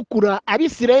inyanja itukura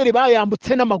abisirayeli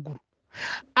bayambutse n'amaguru.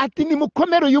 Ati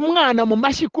nimukomere uyu mwana mu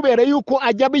mashyi kubera yuko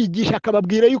ajya bigisha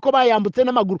akababwira yuko bayambutse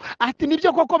n'amaguru. Ati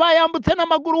nibyo koko bayambutse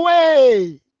n'amaguru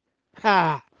we.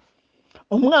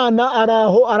 Umwana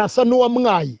araho arasa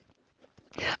n'uwamwaye.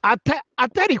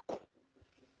 Atariko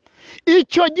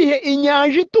icyo gihe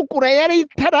inyanja itukura yari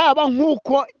itaraba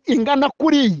nk'uko ingana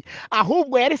kuriyi,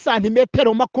 ahubwo yari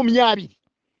santimetero 20.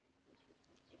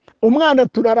 Umwana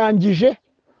turarangije,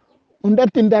 undi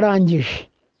ati ndarangije.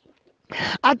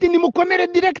 Ati nimukomere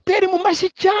directeur mu mashyi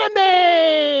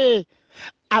cyane.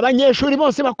 Abanyeshuri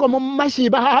bose bakoma mu mashyi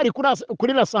bahari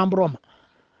kuri rasamburoma.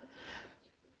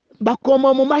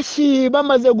 Bakoma mu mashyi,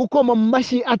 bamaze gukoma mu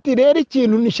mashyi. Ati rero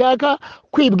ikintu nishaka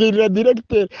kwibwirira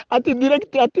directeur. Ati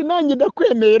directeur, ati nanjye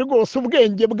ndakwemeye rwose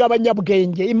ubwenge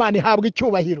bw'abanyabwenge, Imana ihabwa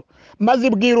icyubahiro. Maze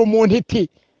ibwira umuntu iti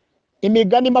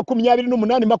Imigani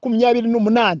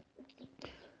 28:28.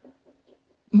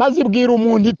 Maze ibwira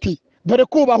umuntu iti dore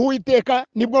kubaha Uwiteka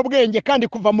nibwo bwenge, kandi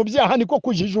kuva mu byaha niko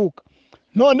kujijuka.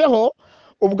 Noneho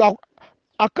ubwo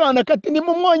akana kati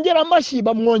nimumwongera amashyi,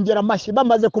 bamwongera amashyi.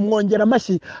 Bamaze kumwongera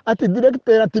amashyi, ati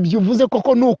directeur, ati byuvuze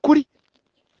koko ni ukuri.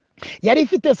 Yari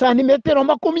ifite santimetero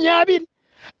 20,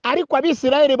 ariko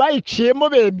abisirayeli bayiciyemo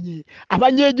bemye.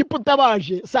 Abanyegiputa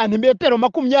baje santimetero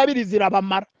 20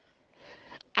 zirabamara.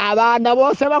 Abana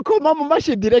bose bakoma mu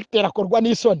mashyi, directeur akorwa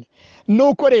n'isoni.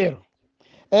 Nuko rero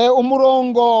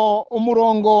umurongo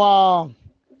wa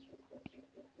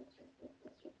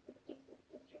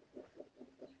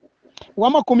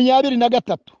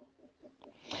 23.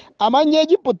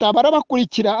 Abanyegiputa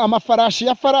barabakurikira, amafarashi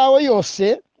ya Farawo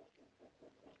yose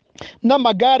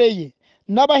n'amagare ye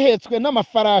n'abahetswe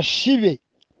n'amafarashi be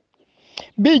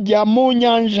bijya mu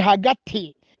nyanja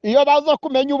hagati. Iyo baza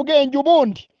kumenya ubwenge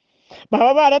ubundi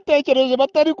baba baratekereje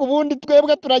batari ku bundi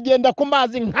twebwe turagenda ku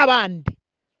mazi nk'abandi.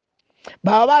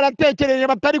 Baba baratekereje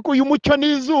batari ku uyu mucyo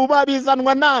n'izuba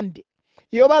bizanwa nande.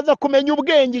 Iyo baza kumenya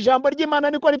ubwenge, ijambo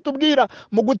ry'Imana niko ritubwira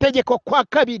mu Gutegeka kwa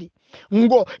 2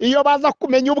 ngo iyo baza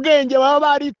kumenya ubwenge baba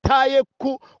baritaye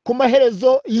ku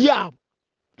maherezo yabo.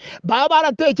 Baba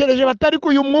baratekereje batari ku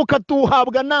uyu mwuka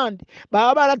tuhabwa nande.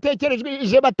 Baba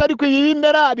baratekereje batari ku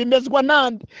ibimera bimezwa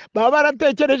nande. Baba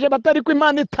baratekereje batari ku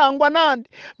Imana itangwa nande.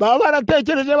 Baba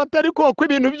baratekereje batari ko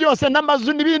ibintu byose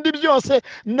n'amazu n'ibindi byose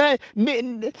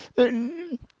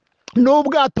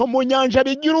n'ubwato mu nyanja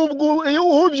bigira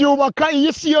ubyubaka,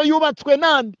 iyi si yo yubatswe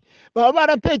nande. Baba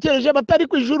baratekereje batari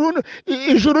ku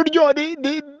ijuru ryo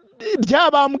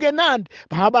ryabambwe nande.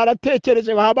 Baba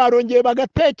baratekereje, baba barongeye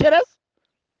bagatekereza.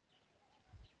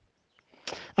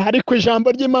 Ariko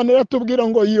ijambo ry'Imana riratubwira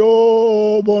ngo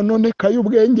yo bononekaye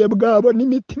ubwenge bwabo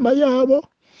n'imitima yabo.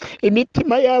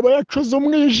 Imitima yabo yacuze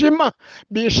umwijima,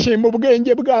 bishima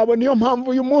ubwenge bwabo. Niyo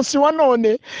mpamvu uyu munsi wa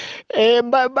none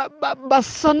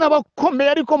basa n'abakomeye,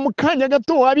 ariko mu kanya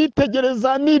gato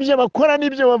wabitegereza n'ibyo bakora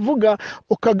n'ibyo bavuga,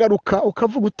 ukagaruka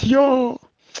ukavuga uti yo.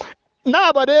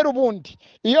 Naba rero ubundi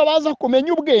iyo baza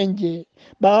kumenya ubwenge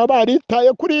baba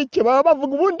baritaye kuri iki. Baba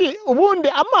bavuga ubundi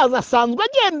amazi asanzwe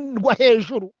agendwa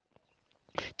hejuru,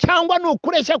 cyangwa ni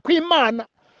ukureshya kw'Imana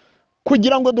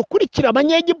kugira ngo dukurikire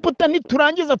abanyegiputa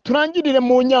niturangiza turangirire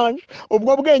mu nyanja.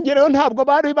 Ubwo bwenge rero ntabwo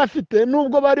bari bafite,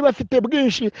 nubwo bari bafite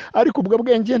bwinshi, ariko ubwo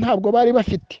bwenge ntabwo bari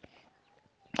bafite.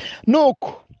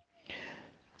 Nuko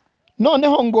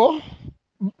noneho ngo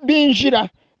binjira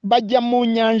bajya mu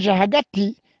nyanja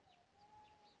hagati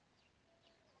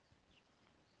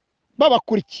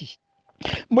babakurikiye.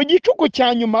 Mu gicuku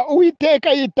cya nyuma Uwiteka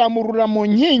yitamurura mu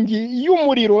nkingi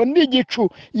y'umuriro n'igicu,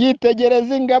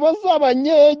 yitegereza ingabo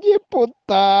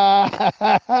z'abanyegiputa.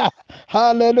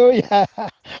 Haleluya.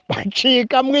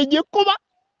 Bacika mu igikuba.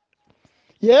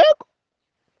 Yego.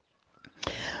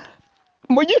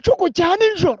 Mu gicuku cya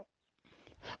nijoro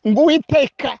ngo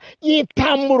Uwiteka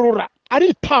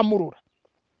aritamurura.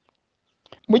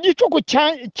 Mu gicuku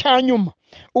cya nyuma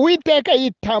Uwiteka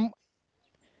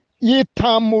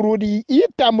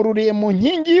yitamururiye mu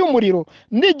nkingi y'umuriro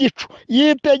n'igicu,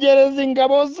 yitegereza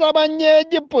ingabo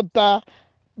z'abanyegiputa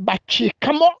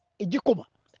bacikamo igikuba.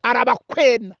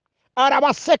 Arabakwena,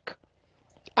 arabaseka,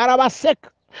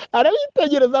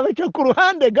 arabitegereza abaca ku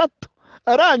ruhande gato,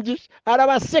 arangije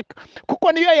arabaseka,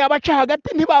 kuko niyo yabaca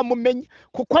hagati ntibamumenya,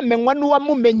 kuko amenywa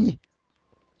n'uwamumenye,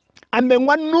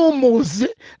 amenywa n'umuzi,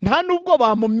 nta nubwo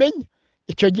bamumenya.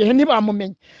 Icyo gihe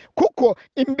ntibamumenye, kuko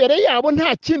imbere yabo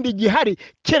nta kindi gihari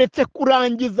keretse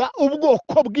kurangiza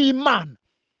ubwoko bw'Imana.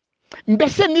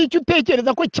 Mbese n'icyo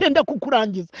utekereza ko cyenda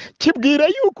kukurangiza, kibwire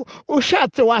yuko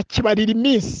ushatse wakibarira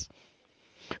iminsi.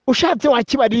 ushatse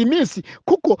wakibarira iminsi,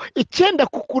 kuko icyenda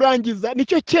kukurangiza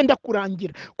nicyo cyenda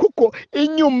kurangira, kuko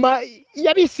inyuma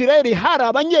y'Abisirayeli hari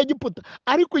abanyegiputa,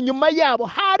 ariko inyuma yabo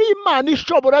hari Imana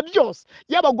ishobora byose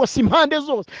yabagose impande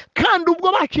zose, kandi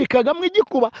ubwo bacikagamo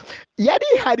igikuba yari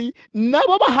ihari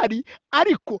nabo bahari,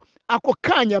 ariko ako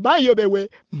kanya bayobewe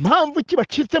mpamvu ki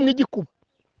bacitsemo igikuba.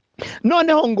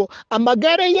 Noneho ngo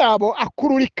amagare yabo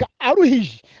akururika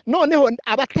aruhije, noneho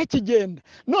abatakigenda,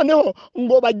 noneho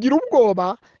ngo bagira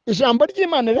ubwoba. Ijambo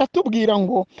ry'Imana riratubwira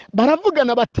ngo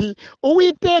baravugana bati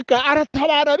Uwiteka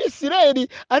aratabara Abisirayeli,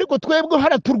 ariko twebwe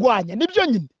haraturwanya. Nibyo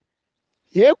nyine,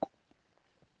 yego.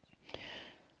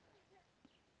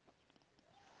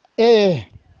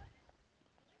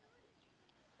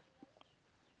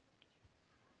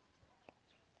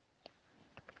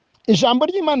 Ijambo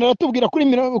ry'Imana riratubwira kuri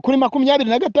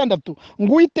 26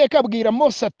 ngo Uwiteka abwira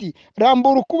Mose ati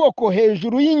rambura ukuboko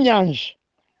hejuru y'inyanja.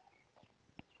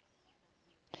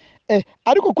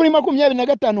 Ariko kuri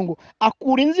 25 ngo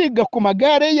akura inziga ku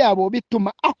magare yabo,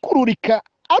 bituma akururika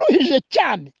aruhije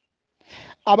cyane.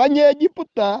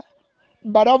 Abanyegiputa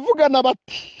baravugana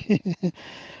bati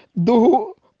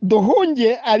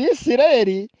duhunge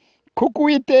Abisirayeli, kuko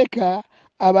Uwiteka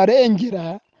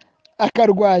abarengera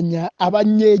akarwanya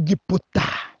abanyegiputa.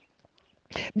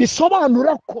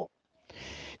 Bisobanura ko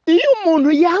iyo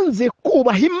umuntu yanze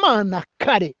kubaha Imana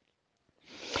kare,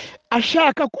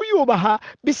 ashaka kuyubaha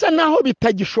bisa naho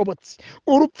bitagishobotse,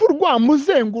 urupfu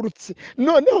rwamuzengurutse,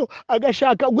 noneho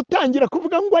agashaka gutangira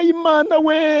kuvuga ngo Imana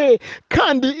we.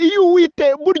 Kandi iyo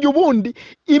burya ubundi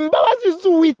imbabazi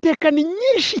z'Uwiteka ni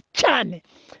nyinshi cyane.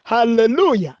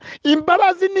 Haleluya!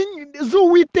 Imbabazi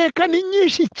z'Uwiteka ni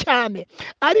nyinshi cyane,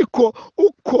 ariko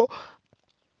uko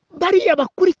bariya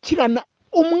bakurikirana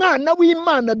umwana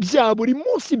w'Imana bya buri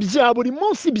munsi bya buri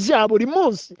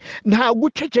munsi, nta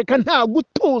guceceka, nta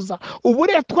gutuza.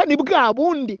 Uburetwa ni bwa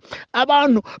bundi,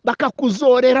 abantu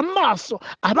bakakuzorera amaso,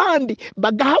 abandi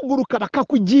bagahaguruka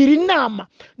bakakugira inama.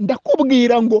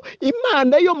 Ndakubwira ngo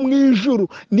Imana yo mu ijuru,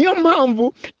 niyo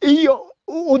mpamvu iyo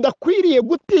udakwiriye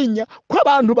gutinya ko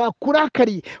abantu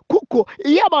bakurakariye, kuko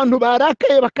iyo abantu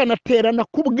barakaye bakanaterana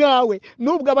ku bwawe,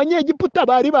 nubwo abanyegiputa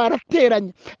bari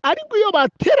barateranye, ariko iyo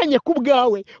bateranye ku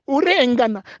bwawe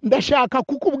urengana, ndashaka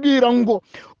kukubwira ngo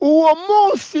uwo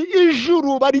munsi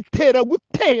ijuru baritera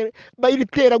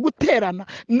guterana,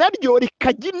 naryo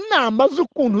rikajya inama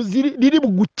z'ukuntu riri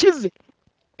bugukize.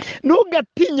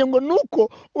 Ntugatinye ngo nuko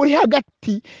uri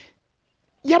hagati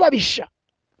y'ababisha,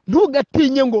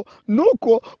 ntugatinye ngo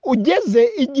nuko ugeze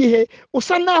igihe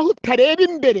usa naho utareba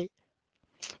imbere.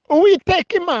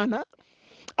 Uwiteka Imana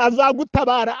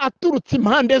azagutabara aturutse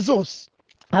impande zose,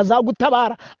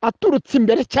 azagutabara aturutse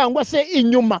imbere cyangwa se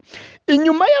inyuma.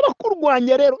 Inyuma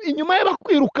y'abakurwanya rero, inyuma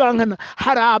y'abakwirukankana,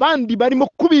 hari abandi barimo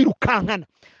kubirukankana,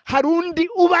 hari undi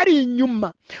ubari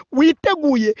inyuma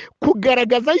witeguye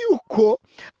kugaragaza yuko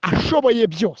ashoboye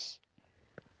byose.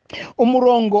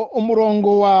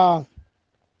 umurongo wa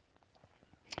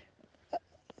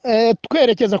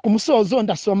twerekeza ku musozo,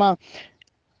 ndasoma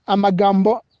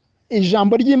amagambo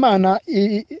ijambo ry'Imana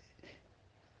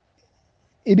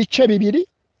ibice bibiri,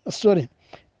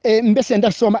 mbese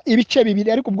ndasoma ibice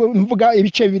bibiri, ariko ubwo mvuga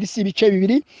ibice bibiri si ibice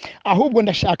bibiri, ahubwo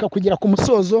ndashaka kugira ku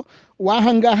musozo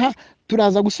w'ahangaha.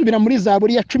 Turaza gusubira muri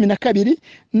Zaburi ya 12,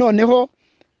 noneho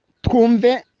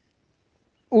twumve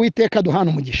Uwiteka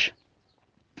duhana umugisha.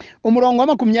 Umurongo wa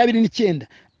 29,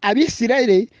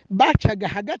 Abisirayeli bacaga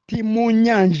hagati mu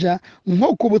nyanja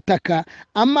nko ku butaka,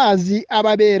 amazi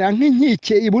ababera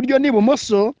nk'inkike iburyo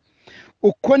n'ibumoso.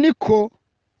 Uko niko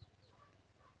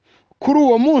kuri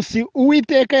uwo munsi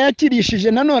Uwiteka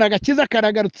yakirishije nanone agakiza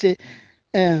karagarutse,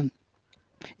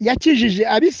 yakijije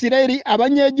Abisirayeli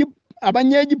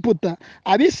abanyegiputa.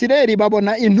 Abisirayeli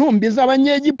babona intumbi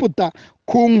z'abanyegiputa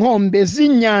ku nkombe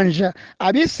z'inyanja.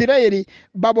 Abisirayeli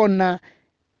babona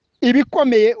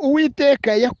ibikomeye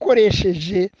Uwiteka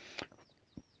yakoresheje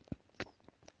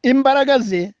imbaraga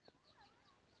ze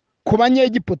ku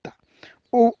banyegiputa.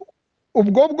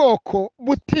 Ubwo bwoko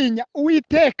butinya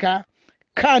Uwiteka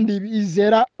kandi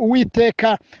bizera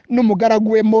Uwiteka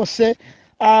n'umugaragu we Mose.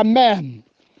 Amen,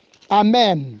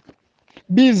 amen.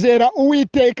 Bizera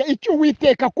Uwiteka. Icyo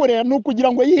Uwiteka akorera ni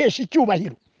ukugira ngo yiheshe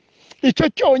icyubahiro. Icyo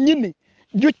cyonyine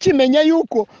jya ukimenya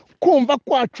yuko kumva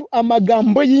kwacu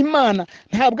amagambo y'Imana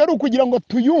ntabwo ari ukugira ngo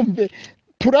tuyumve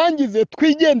turangize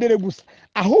twigendere gusa,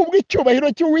 ahubwo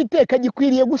icyubahiro cy'Uwiteka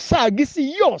gikwiriye gusaga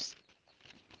isi yose.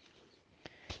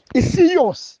 Isi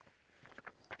yose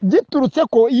giturutse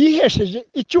ko yihesheje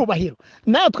icyubahiro,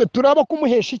 natwe turaba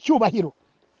kumuhesha icyubahiro.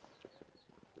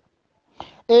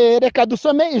 Reka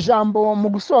dusome ijambo mu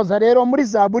gusoza rero muri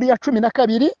Zaburi ya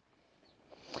 12,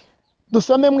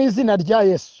 dusome mu izina rya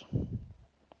Yesu.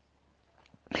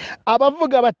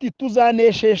 Abavuga bati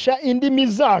tuzaneshesha indimi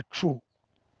zacu,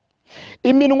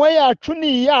 iminwa yacu ni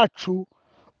iyacu,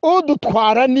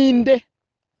 udutwara ninde?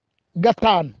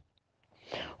 Gatanu,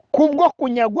 kubwo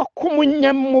kunyagwa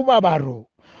k'umunyamubabaro,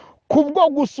 kubwo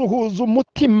gusuhuza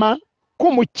umutima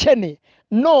k'umukene,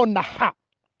 nonaha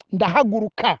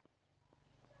ndahaguruka,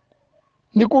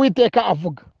 niko Uwiteka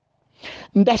avuga,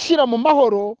 ndashyira mu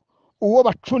mahoro uwo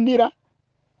bacunira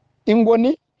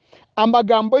ingoni.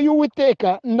 Amagambo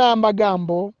y'Uwiteka ni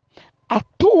amagambo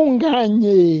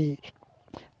atunganye,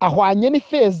 ahwanye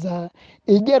n'ifeza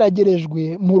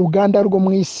igeragerejwe mu ruganda rwo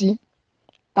mu isi.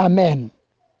 Amen.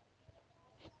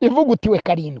 Ivugutiwe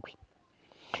karindwi.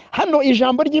 Hano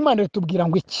ijambo ry'Imana ritubwira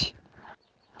ngo iki?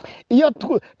 Iyo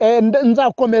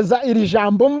nzakomeza iri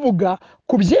jambo mvuga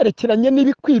ku byerekeranye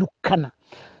n'ibikwirukana,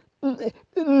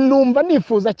 numva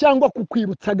nifuza cyangwa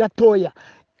kukwibutsa gatoya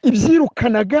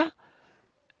ibyirukanaga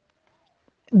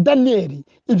Daniyeli,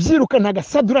 ibyirukanaga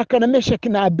Saduraka na Meshaki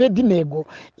na Abedinego,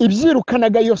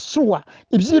 ibyirukanaga Yosuwa,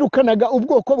 ibyirukanaga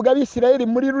ubwoko bw'Abisirayeli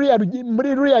muri ruriya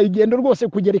rugendo rwose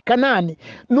kugera i Kanani.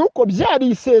 Nuko byari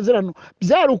isezerano,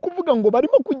 byari ukuvuga ngo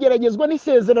barimo kugeragezwa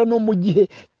n'isezerano mu gihe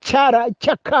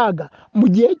cy'akaga, mu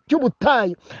gihe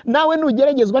cy'ubutayu. Nawe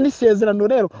nugeragezwa n'isezerano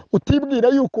rero utibwira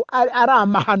yuko ari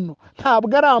amahano.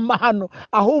 Ntabwo ari amahano,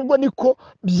 ahubwo niko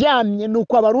byamye,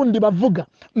 nuko abarundi bavuga,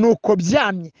 nuko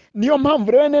byamye. Niyo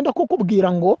mpamvu rero nenda kukubwira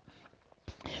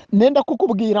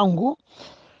ngo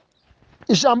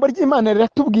ijambo ry'Imana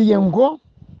riratubwiye ngo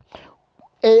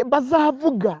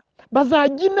bazavuga,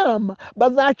 bazajya inama,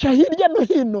 bazaca hirya no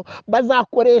hino,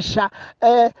 bazakoresha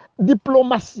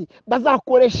diplomasi,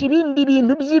 bazakoresha ibindi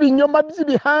bintu by'ibinyoma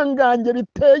by'ibihangange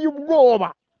biteye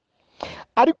ubwoba.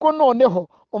 Ariko noneho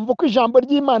umva ko ijambo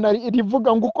ry'Imana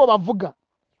rivuga ngo uko bavuga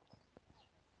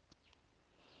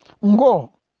ngo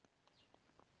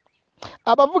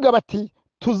abavuga bati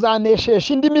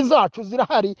tuzaneshesha indimi zacu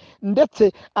zirahari,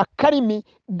 ndetse akarimi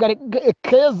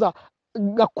keza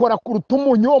gakora kuruta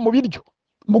umunyu wo mu biryo,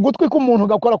 mu gutwi k'umuntu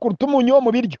gakora kuruta umunyu wo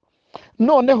mu biryo.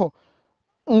 Noneho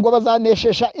ngo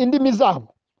bazaneshesha indimi zabo,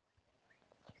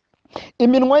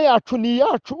 iminwa yacu ni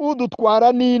iyacu,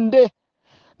 udutwara ninde?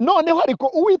 Noneho ariko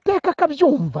Uwiteka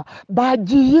akabyumva,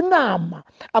 bagiye inama,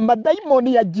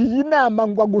 amadayimoni yagiye inama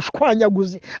ngo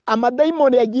agushwanyaguze,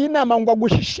 amadayimoni yagiye inama ngo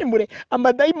agushishimure,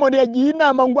 amadayimoni yagiye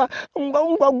inama ngo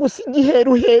agusige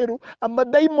iheruheru,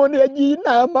 amadayimoni yagiye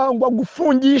inama ngo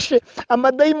agufungishe,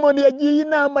 amadayimoni yagiye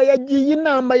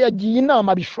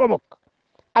inama bishoboka.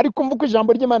 Ariko mvuko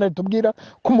ijambo ry'Imana ritubwira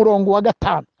ku murongo wa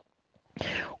 5,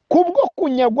 kubwo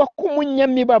kunyagwa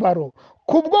k'umunyamibabaro,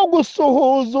 kubwo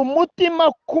gusuhuza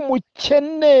umutima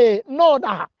k'umukene,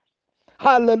 nonaha,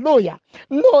 haleluya,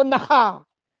 nonaha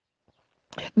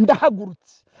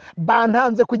ndahagurutse.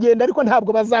 Bantanze kugenda ariko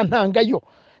ntabwo bazantangayo,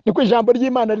 niko ijambo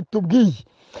ry'Imana ritubwiye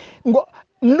ngo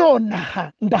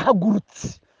nonaha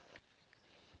ndahagurutse.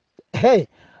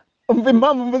 Umva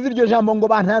impamvu mvuze iryo jambo ngo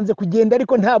bantanze kugenda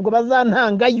ariko ntabwo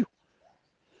bazantangayo.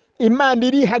 Imana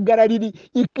irihagararira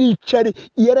ikicare,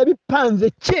 yarabipanze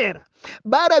kera,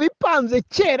 barabipanze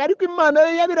kera, ariko Imana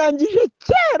yabirangije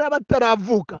kera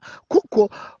bataravuka, kuko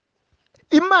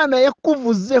Imana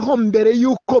yakuvuzeho mbere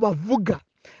yuko bavuga,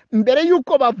 mbere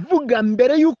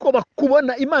yuko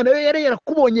bakubona. Imana yo yari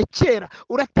yarakubonye kera.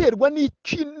 Uraterwa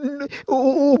n'iki?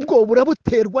 Ubwoba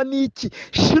urabuterwa n'iki?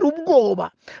 Shira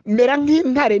ubwoba, mera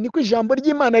nk'intare, niko ijambo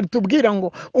ry'Imana ritubwira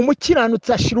ngo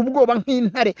umukiranutsi ashira ubwoba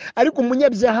nk'intare, ariko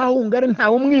umunyabyaha ahungare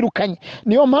ntawe umwirukanye.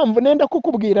 Niyo mpamvu nenda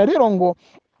kukubwira rero ngo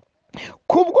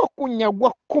kubwo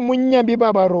kunyagwa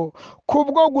k'umunyamibabaro,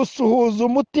 kubwo gusuhuza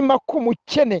umutima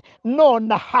k'umukene,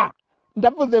 nonaha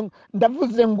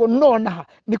ndavuze ngo nonaha,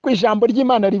 niko ijambo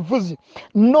ry'Imana rivuze,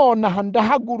 nonaha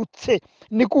ndahagurutse,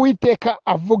 niko Uwiteka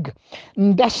avuga,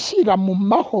 ndashyira mu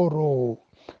mahoro,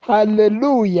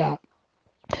 haleluya,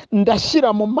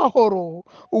 ndashyira mu mahoro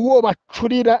uwo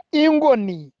bacurira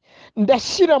ingoni,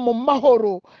 ndashyira mu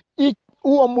mahoro.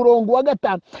 Uwo murongo wa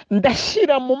 5,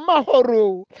 ndashyira mu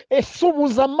mahoro,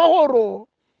 esubuza amahoro.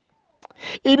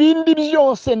 Ibindi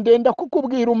byose ndenda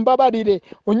kukubwira, umbabarire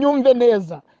unyumve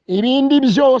neza, ibindi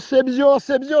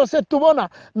byose tubona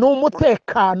ni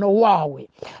umutekano wawe,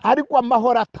 ariko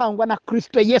amahoro atangwa na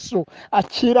Kristo Yesu.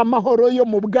 Akira amahoro yo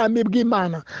mu bwami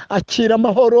bw'Imana, akira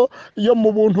amahoro yo mu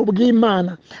buntu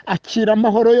bw'Imana, akira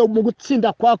amahoro yo mu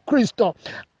gutsinda kwa Kristo.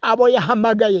 Abo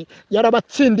yahamagaye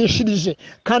yarabatsindishirije,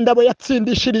 kandi abo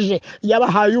yatsindishirije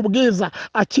yabahaye ubwiza.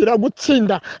 Akira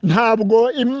gutsinda. Ntabwo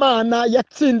Imana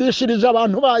yatsindishirije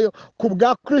abantu bayo ku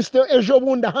bwa Kristo ejo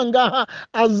bundi ahangaha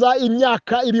aza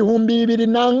imyaka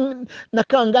 2000 na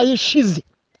kangahe ishize,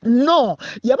 no,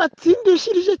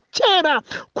 yabatsindishirije kera,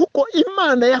 kuko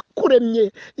Imana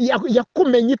yakuremye,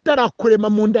 yakumenye itarakurema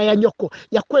mu nda ya nyoko,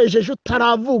 yakwejeje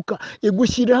utaravuka,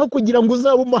 igushyiriraho kugira ngo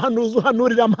uzabe umuhanuzi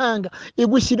uhanurira amahanga,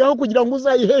 igushyiriraho kugira ngo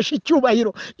uzayiheshe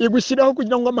icyubahiro, igushyiriraho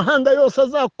kugira ngo amahanga yose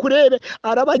azakurebe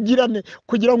arabagirane,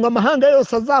 kugira ngo amahanga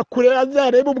yose azakurebe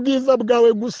azarebe ubwiza bwawe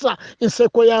gusa,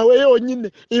 inseko yawe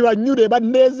yonyine ibanyure,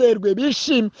 banezerwe,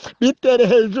 bishime, bitere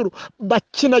hejuru,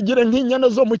 bakinagire nk'inyana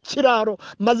zo mu kiraro,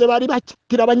 maze bari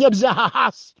bakitira abanyabyaha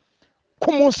hasi. Ku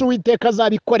munsi w'Uwiteka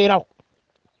azabikoreraho.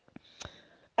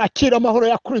 Akira amahoro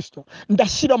ya Kristo,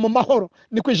 ndashyira mu mahoro,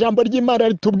 niko ijambo ry'Imana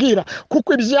ritubwira,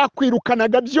 kuko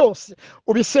ibyakwirukanaga byose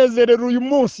ubisezerera uyu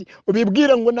munsi,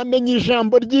 ubibwire ngo namenye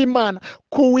ijambo ry'Imana,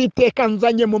 ko Uwiteka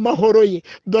nzanye mu mahoro ye.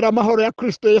 Dore amahoro ya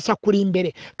Kristo Yesu akuri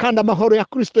imbere, kandi amahoro ya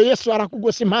Kristo Yesu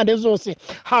arakugose impande zose.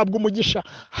 Habwa umugisha,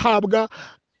 habwa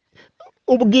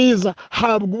ubwiza,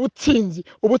 habwa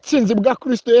ubutsinzi bwa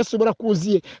Kristo Yesu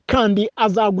burakuziye, kandi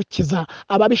azagukiza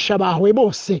ababisha bawe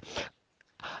bose,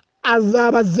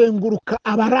 azabazenguruka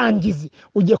abarangizi.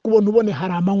 Ugiye kubona ubone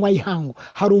hari amanywa y'ihangu,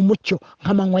 hari umucyo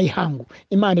nk'amanywa y'ihangu.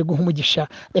 Imana iguha umugisha.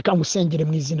 Reka ngusengere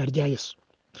mu izina rya Yesu.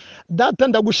 Data,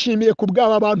 ndagushimiye ku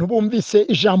bw'aba bantu bumvise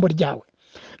ijambo ryawe.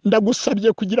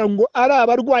 Ndagusabye kugira ngo ari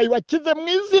abarwayi bakize mu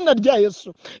izina rya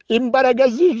Yesu, imbaraga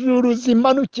z'ijuru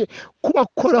zimanuke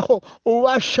kubakoraho,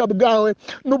 ububasha bwawe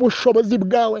n'ubushobozi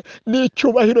bwawe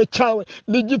n'icyubahiro cyawe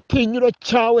n'igitinyiro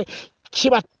cyawe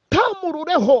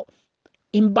kibatamurureho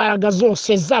imbaraga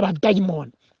zose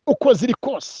z'abadayimoni uko ziri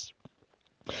kose.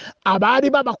 Abari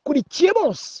babakurikiye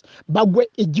bose bagwe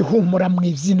igihumura mu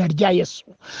izina rya Yesu.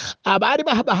 Abari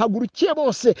bahagurukiye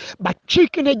bose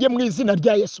bacike intege mu izina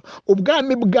rya Yesu.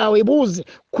 Ubwami bwawe buze,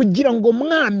 kugira ngo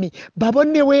mwami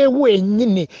babone we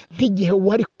wenyine, nk'igihe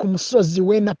wari ku musozi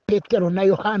we na Petero na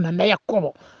Yohana na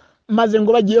Yakobo, maze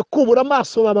ngo bagiye kubura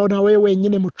amaso babona we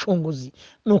wenyine mucunguzi.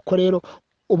 Nuko rero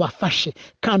ubafashe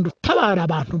kandi utabara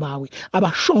abantu bawe,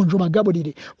 abashonje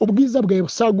ubagaburire, ubwiza bwawe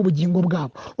busaga ubugingo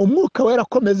bwabo, umwuka wera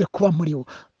akomeze kuba muri bo,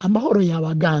 amahoro yawe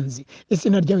aganze,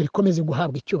 izina ryawe rikomeze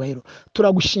guhabwa icyubahiro.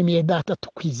 Turagushimiye Data,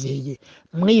 tukwizeye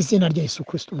mu izina rya Yesu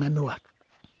Kristo umwami wacu.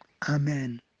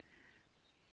 Amen.